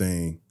personal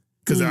thing,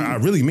 because I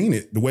really mean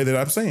it the way that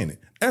I'm saying it.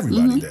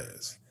 Everybody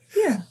does.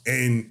 Yeah.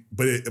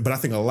 But I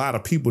think a lot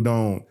of people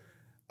don't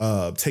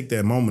take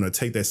that moment or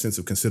take that sense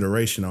of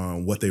consideration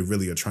on what they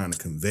really are trying to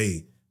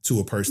convey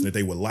to a person that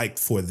they would like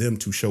for them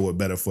to show it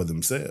better for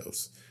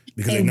themselves.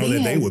 Because they know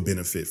that they would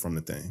benefit from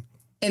the thing.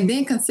 And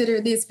then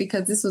consider this,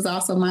 because this was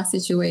also my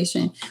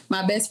situation.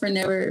 My best friend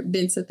never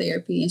been to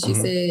therapy. And she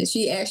said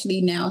she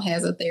actually now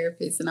has a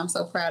therapist. And I'm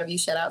so proud of you.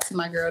 Shout out to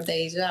my girl,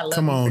 Deja. I love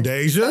Come on,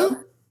 Deja.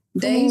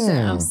 Deja,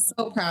 I'm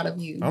so proud of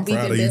you. I'm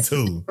proud of you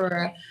too.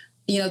 For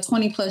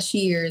 20 plus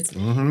years.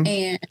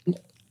 And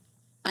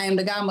I am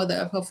the godmother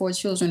of her 4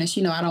 children. And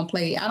she know I don't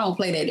play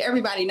that.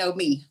 Everybody know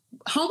me.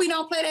 Homie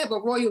don't play that,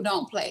 but Royal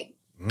don't play.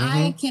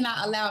 I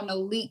cannot allow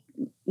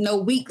no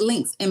weak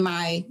links in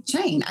my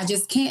chain. I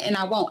just can't, and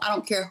I won't. I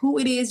don't care who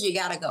it is. You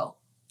gotta go.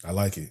 I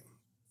like it.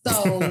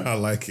 So I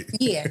like it.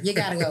 Yeah, you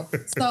gotta go.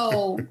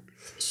 So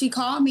she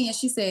called me and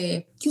she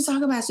said, "You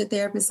talk about your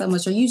therapist so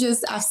much, or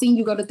I've seen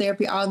you go to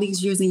therapy all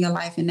these years in your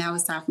life, and now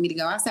it's time for me to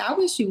go." I said, "I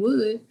wish you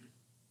would."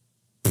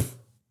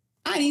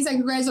 I didn't say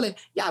congratulations.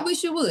 Yeah, I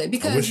wish you would,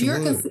 because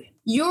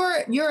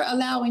you're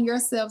allowing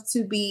yourself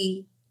to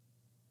be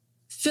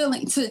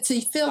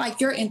to feel like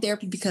you're in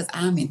therapy because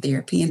I'm in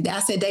therapy. And I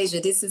said,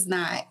 Deja, this is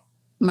not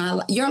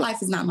your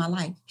life is not my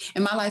life,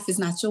 and my life is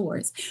not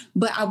yours.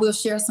 But I will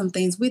share some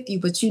things with you,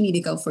 but you need to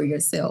go for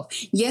yourself.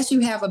 Yes,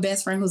 you have a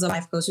best friend who's a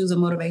life coach, who's a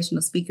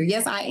motivational speaker.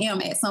 Yes, I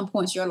am at some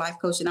points your life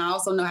coach, and I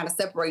also know how to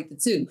separate the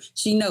two.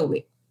 She know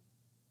it.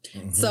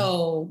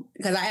 So,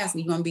 because I asked her,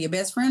 you want to be your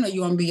best friend or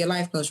you want to be your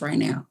life coach right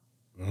now?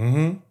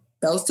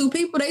 Those two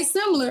people, they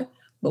similar.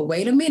 But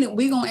wait a minute,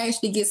 we're going to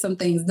actually get some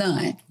things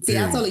done. See,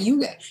 I told her,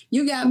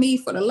 you got me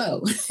for the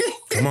low.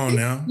 Come on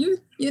now.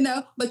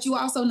 But you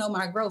also know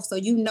my growth. So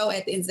at the end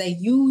of the day,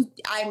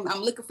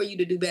 I'm looking for you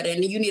to do better,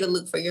 and you need to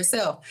look for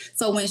yourself.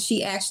 So when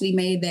she actually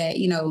made that,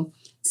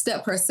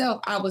 step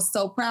herself, I was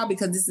so proud,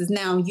 because this is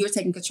now you're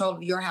taking control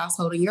of your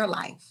household and your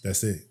life.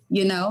 That's it.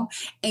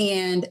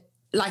 And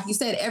like you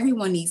said,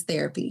 everyone needs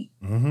therapy.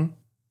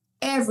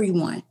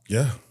 Everyone.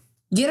 Yeah.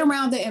 Get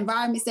around the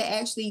environments that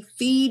actually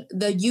feed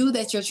the you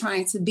that you're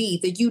trying to be,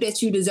 the you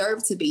that you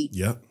deserve to be.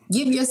 Yep.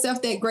 Give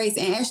yourself that grace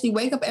and actually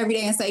wake up every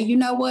day and say, you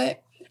know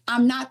what?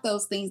 I'm not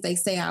those things they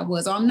say I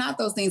was, or I'm not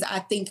those things I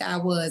think I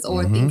was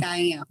or think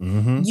I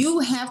am. You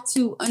have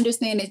to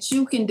understand that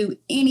you can do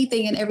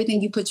anything and everything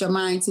you put your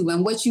mind to,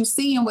 and what you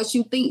see and what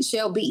you think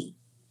shall be,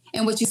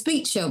 and what you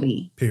speak shall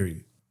be.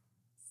 Period.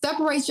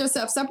 Separate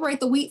yourself, separate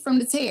the wheat from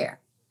the tare,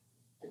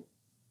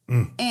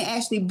 and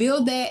actually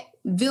build that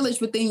village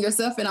within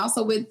yourself, and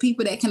also with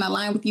people that can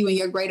align with you and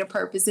your greater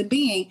purpose and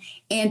being,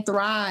 and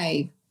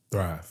thrive.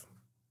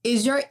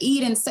 Is your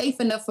Eden safe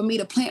enough for me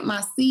to plant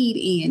my seed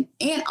in?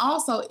 And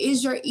also,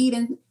 is your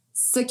Eden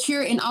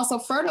secure and also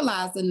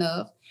fertilized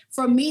enough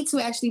for me to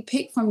actually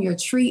pick from your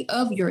tree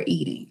of your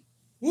eating?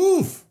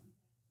 Woof.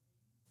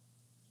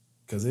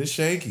 Because it's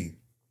shaky.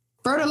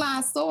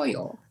 Fertilized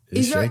soil.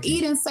 Is your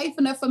Eden safe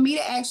enough for me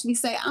to actually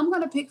say, I'm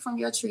going to pick from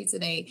your tree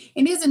today?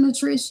 And is it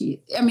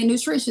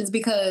nutritious?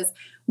 Because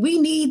we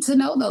need to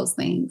know those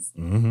things.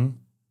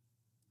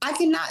 I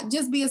cannot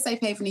just be a safe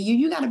haven to you.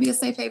 You got to be a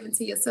safe haven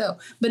to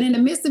yourself. But in the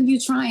midst of you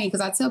trying,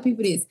 because I tell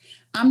people this,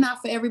 I'm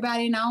not for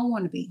everybody, and I don't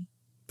want to be.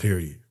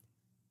 Period.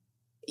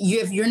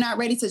 If you're not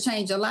ready to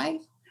change your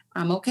life,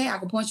 I'm okay. I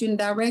can point you in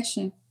the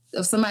direction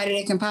of somebody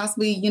that can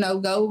possibly,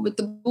 go with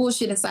the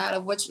bullshit inside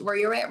of where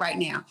you're at right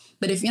now.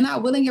 But if you're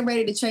not willing and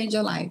ready to change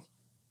your life,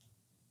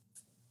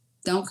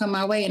 don't come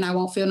my way, and I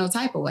won't feel no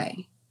type of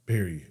way.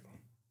 Period.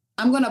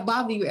 I'm going to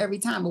bother you every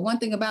time. But one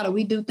thing about it,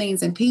 we do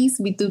things in peace.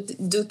 We do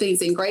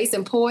things in grace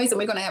and poise, and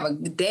we're going to have a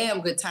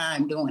damn good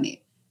time doing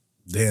it.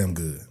 Damn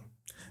good.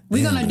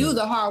 We're going to do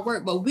the hard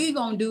work, but we're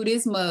going to do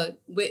this mug.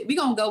 We're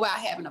going to go out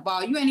having a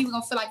ball. You ain't even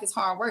going to feel like it's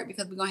hard work,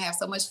 because we're going to have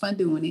so much fun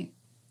doing it.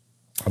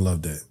 I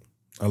love that.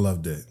 Ooh, I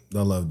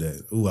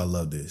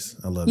love this.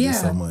 I love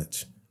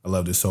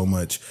this so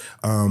much.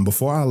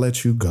 Before I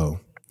let you go,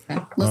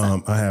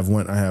 I have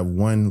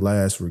one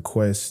last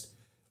request.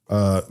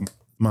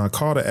 My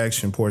call to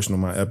action portion of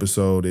my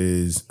episode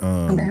is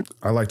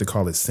I like to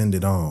call it "Send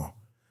It On."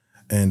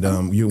 And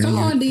come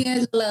on,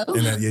 D'Angelo.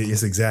 And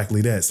it's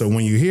exactly that. So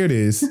when you hear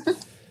this,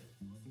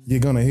 you're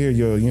gonna hear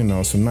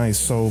some nice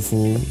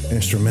soulful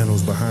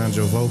instrumentals behind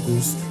your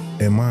vocals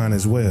and mine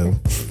as well.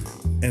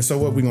 And so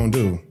what we're gonna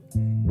do?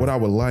 What I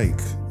would like,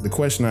 the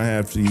question I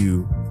have for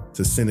you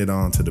to send it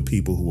on to the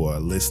people who are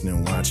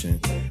listening, watching,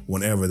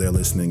 whenever they're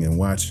listening and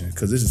watching,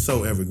 because this is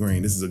so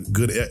evergreen. This is a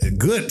good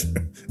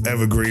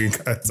evergreen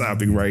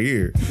topic right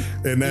here,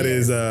 and that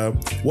is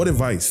what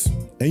advice?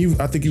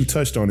 And I think you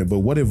touched on it, but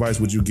what advice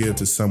would you give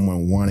to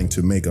someone wanting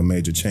to make a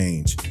major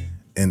change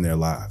in their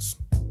lives?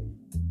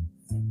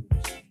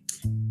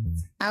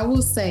 I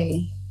will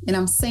say, and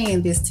I'm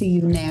saying this to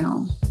you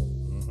now,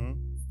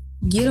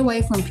 get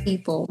away from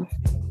people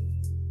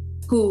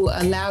who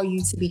allow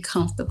you to be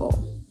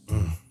comfortable.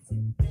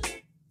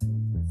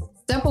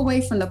 Step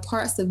away from the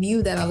parts of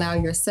you that allow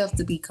yourself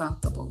to be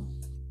comfortable.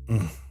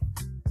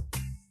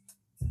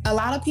 A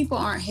lot of people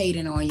aren't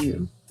hating on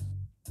you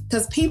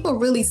because people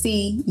really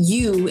see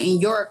you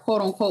and your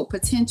quote unquote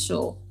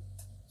potential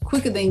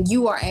quicker than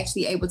you are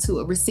actually able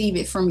to receive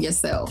it from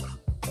yourself.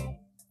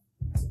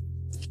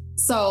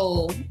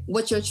 So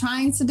what you're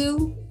trying to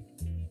do,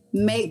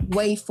 make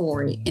way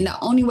for it. And the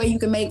only way you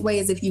can make way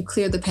is if you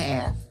clear the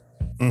path.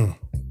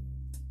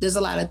 There's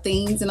a lot of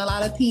things and a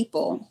lot of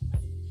people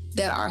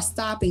that are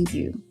stopping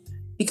you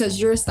because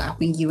you're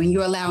stopping you and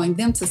you're allowing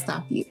them to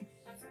stop you.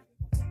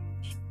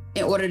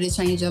 In order to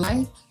change your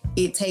life,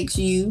 it takes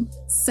you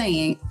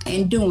saying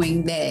and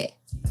doing that.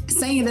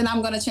 Saying that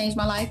I'm going to change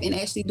my life and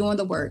actually doing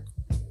the work.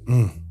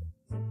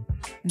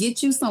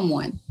 Get you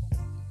someone.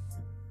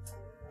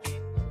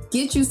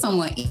 Get you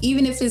someone.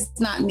 Even if it's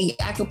not me,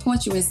 I could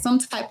point you in some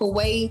type of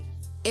way,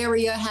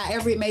 area,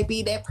 however it may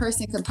be, that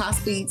person could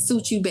possibly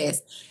suit you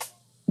best.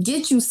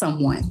 Get you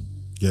someone.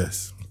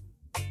 Yes.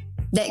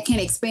 That can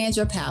expand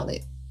your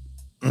palette.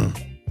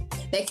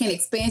 That can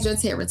expand your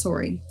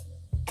territory.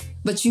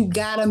 But you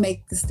gotta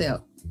make the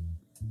step.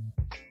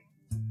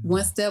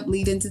 One step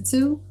leads into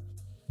two.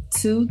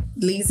 Two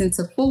leads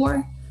into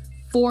four.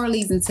 Four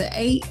leads into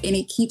 8, and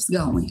it keeps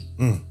going.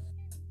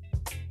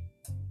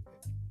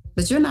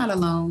 But you're not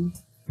alone.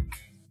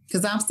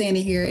 Because I'm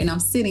standing here and I'm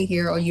sitting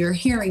here, or you're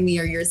hearing me,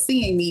 or you're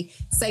seeing me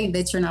say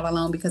that you're not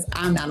alone, because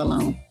I'm not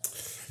alone.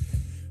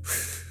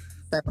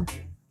 So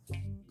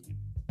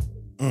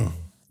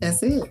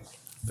that's it.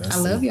 I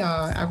love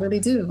y'all. I really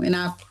do. And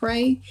I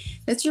pray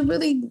that you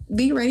really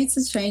be ready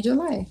to change your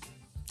life.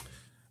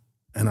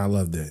 And I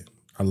love that.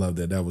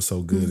 That was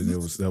so good. And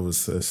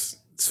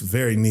it's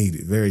very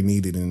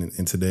needed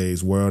in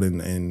today's world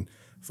and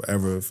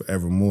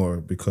forevermore,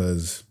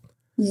 because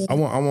I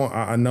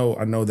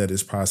know that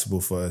it's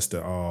possible for us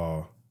to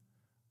all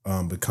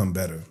become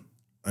better.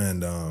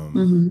 And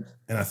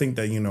I think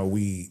that,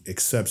 we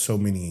accept so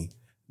many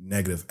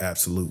negative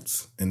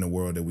absolutes in the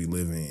world that we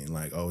live in.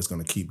 Like, oh, it's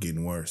going to keep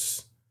getting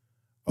worse.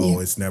 Oh,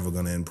 it's never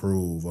going to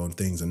improve. Oh,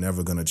 things are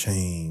never going to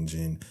change,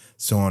 and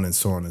so on and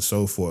so on and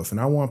so forth. And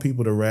I want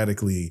people to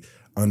radically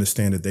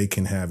understand that they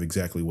can have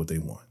exactly what they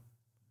want.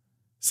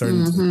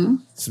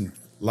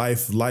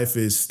 Life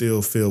is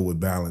still filled with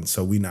balance.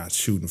 So we're not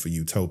shooting for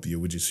utopia.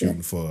 We're just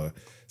shooting for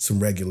some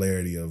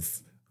regularity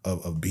of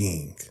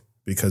being,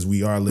 because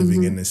we are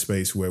living in this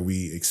space where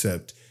we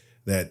accept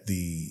that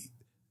the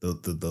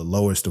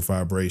lowest of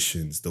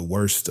vibrations, the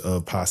worst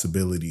of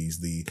possibilities,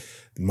 the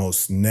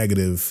most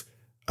negative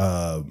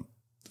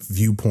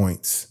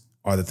viewpoints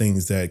are the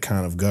things that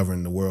kind of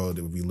govern the world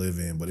that we live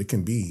in. But it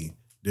can be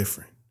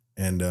different.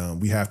 And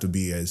we have to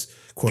be as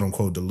quote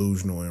unquote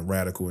delusional and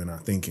radical in our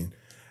thinking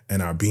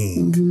and our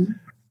being.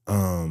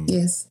 On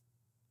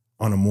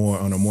a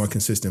more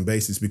consistent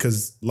basis,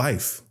 because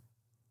life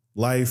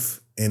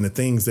and the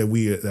things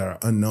that are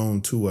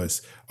unknown to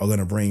us are going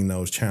to bring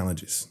those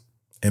challenges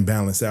and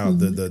balance out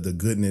the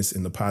goodness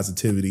and the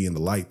positivity and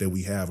the light that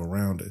we have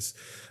around us,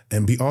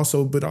 and but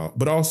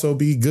also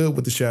be good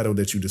with the shadow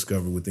that you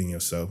discover within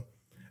yourself.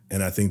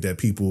 And I think that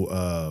people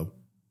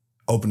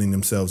opening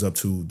themselves up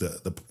to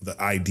the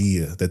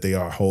idea that they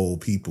are whole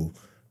people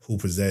who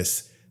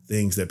possess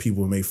things that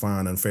people may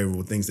find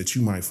unfavorable, things that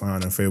you might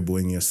find unfavorable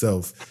in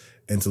yourself,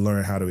 and to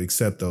learn how to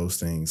accept those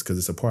things because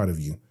it's a part of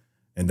you,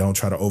 and don't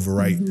try to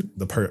overwrite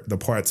the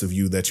parts of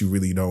you that you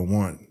really don't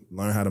want.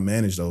 Learn how to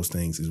manage those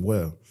things as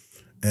well.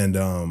 And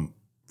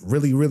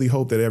really, really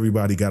hope that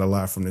everybody got a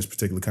lot from this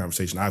particular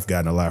conversation. I've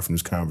gotten a lot from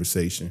this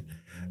conversation.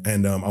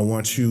 And I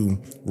want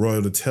you,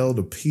 Royal, to tell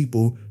the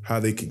people how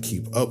they can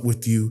keep up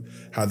with you,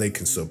 how they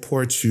can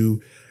support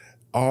you,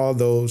 all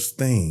those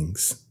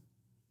things.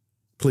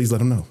 Please let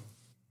them know.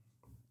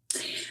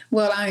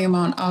 Well, I am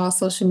on all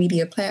social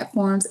media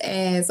platforms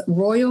as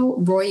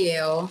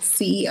Royale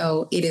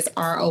CEO. It is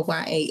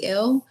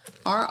ROYALE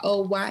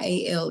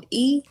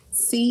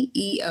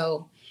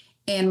CEO.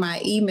 And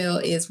my email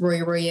is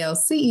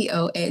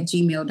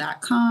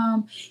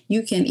royalceo@gmail.com.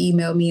 You can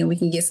email me and we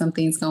can get some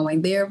things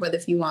going there, whether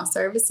if you want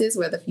services,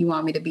 whether if you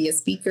want me to be a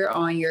speaker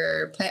on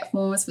your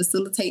platforms,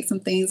 facilitate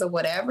some things or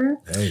whatever.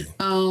 Hey.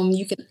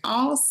 You can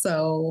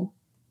also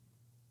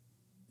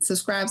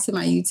subscribe to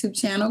my YouTube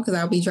channel because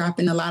I'll be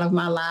dropping a lot of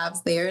my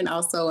lives there. And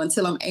also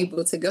until I'm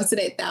able to go to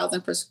that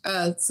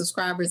 1,000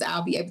 subscribers,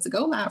 I'll be able to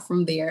go live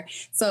from there.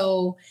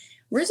 So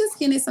we're just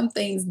getting some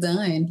things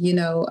done,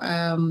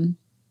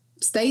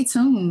 stay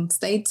tuned,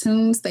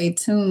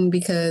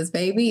 because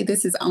baby,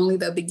 this is only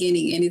the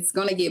beginning and it's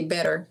going to get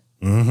better.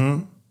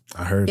 Mm-hmm.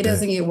 I heard it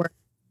doesn't get worse.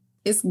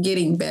 It's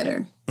getting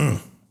better. And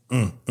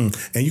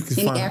you can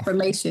find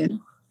affirmation.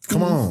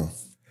 Come on.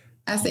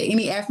 I say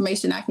any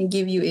affirmation I can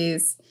give you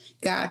is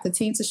God,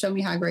 continue to show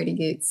me how great it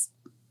gets.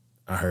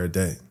 I heard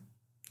that.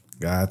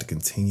 God, to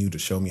continue to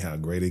show me how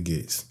great it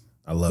gets.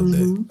 I love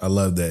that. I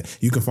love that.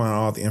 You can find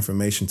all the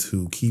information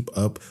to keep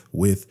up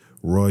with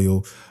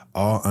Royal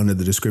all under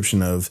the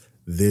description of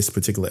this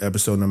particular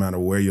episode, no matter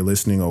where you're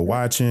listening or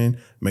watching.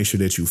 Make sure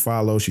that you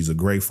follow. She's a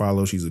great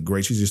follow. She's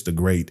just a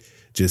great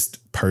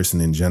person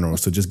in general.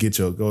 So just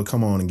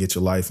come on and get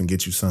your life and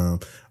get you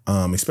some,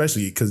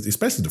 especially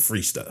the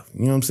free stuff.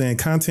 You know what I'm saying?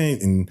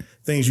 Content and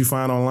things you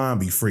find online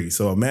be free.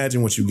 So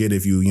imagine what you get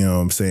if you know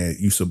what I'm saying,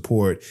 you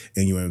support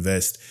and you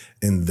invest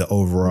in the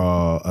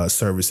overall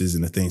services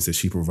and the things that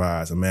she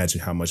provides.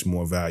 Imagine how much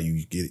more value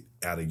you get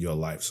out of your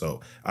life.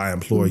 So I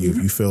implore you, if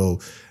you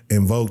feel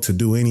invoked to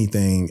do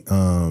anything,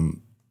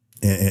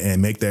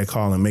 and make that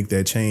call and make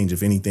that change,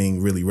 if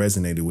anything really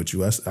resonated with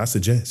you, I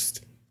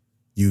suggest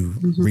you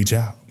reach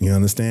out. You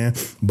understand?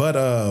 But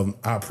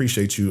I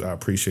appreciate you. I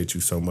appreciate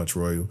you so much,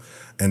 Royal.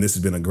 And this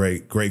has been a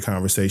great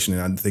conversation.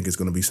 And I think it's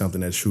going to be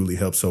something that truly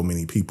helps so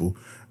many people.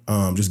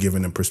 Just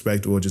giving them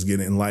perspective or just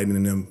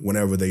enlightening them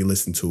whenever they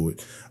listen to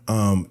it.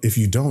 If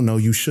you don't know,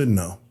 you should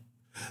know.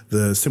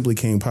 The Simply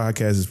King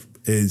podcast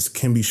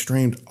can be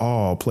streamed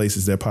all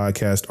places that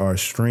podcasts are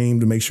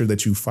streamed. Make sure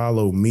that you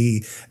follow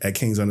me at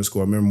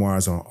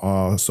Kings_Memoirs on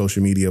all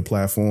social media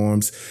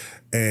platforms.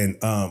 And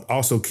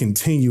also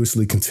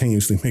continuously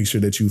make sure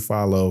that you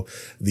follow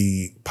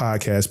the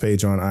podcast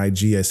page on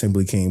IG at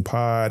Simply King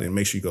Pod, and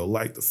make sure you go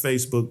like the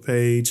Facebook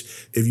page.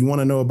 If you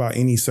want to know about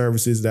any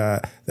services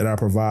that I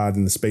provide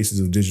in the spaces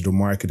of digital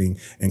marketing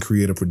and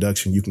creative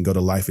production, you can go to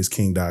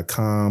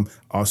lifeisking.com.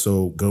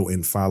 Also go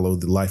and follow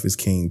the Life is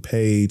King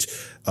page.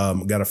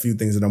 Got a few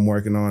things that I'm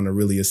working on to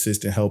really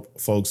assist and help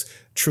folks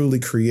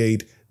truly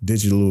create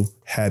digital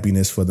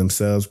happiness for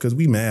themselves, because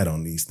we mad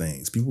on these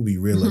things. People be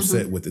real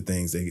upset with the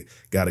things they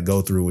got to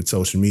go through with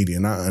social media,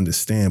 and I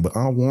understand, but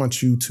I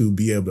want you to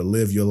be able to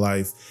live your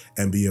life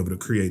and be able to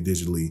create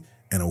digitally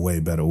in a way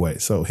better way.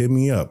 So hit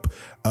me up.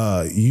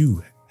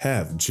 You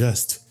have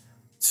just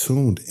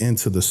tuned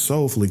into the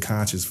Soulfully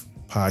Conscious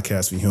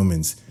podcast for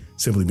humans,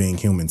 simply being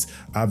humans.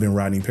 I've been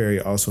Rodney Perry,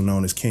 also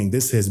known as King.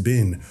 This has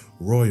been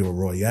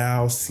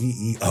Royale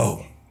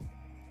CEO,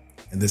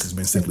 and this has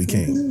been Simply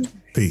King.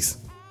 Peace.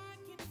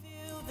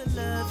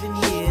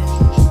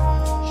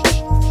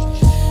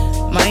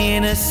 My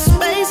inner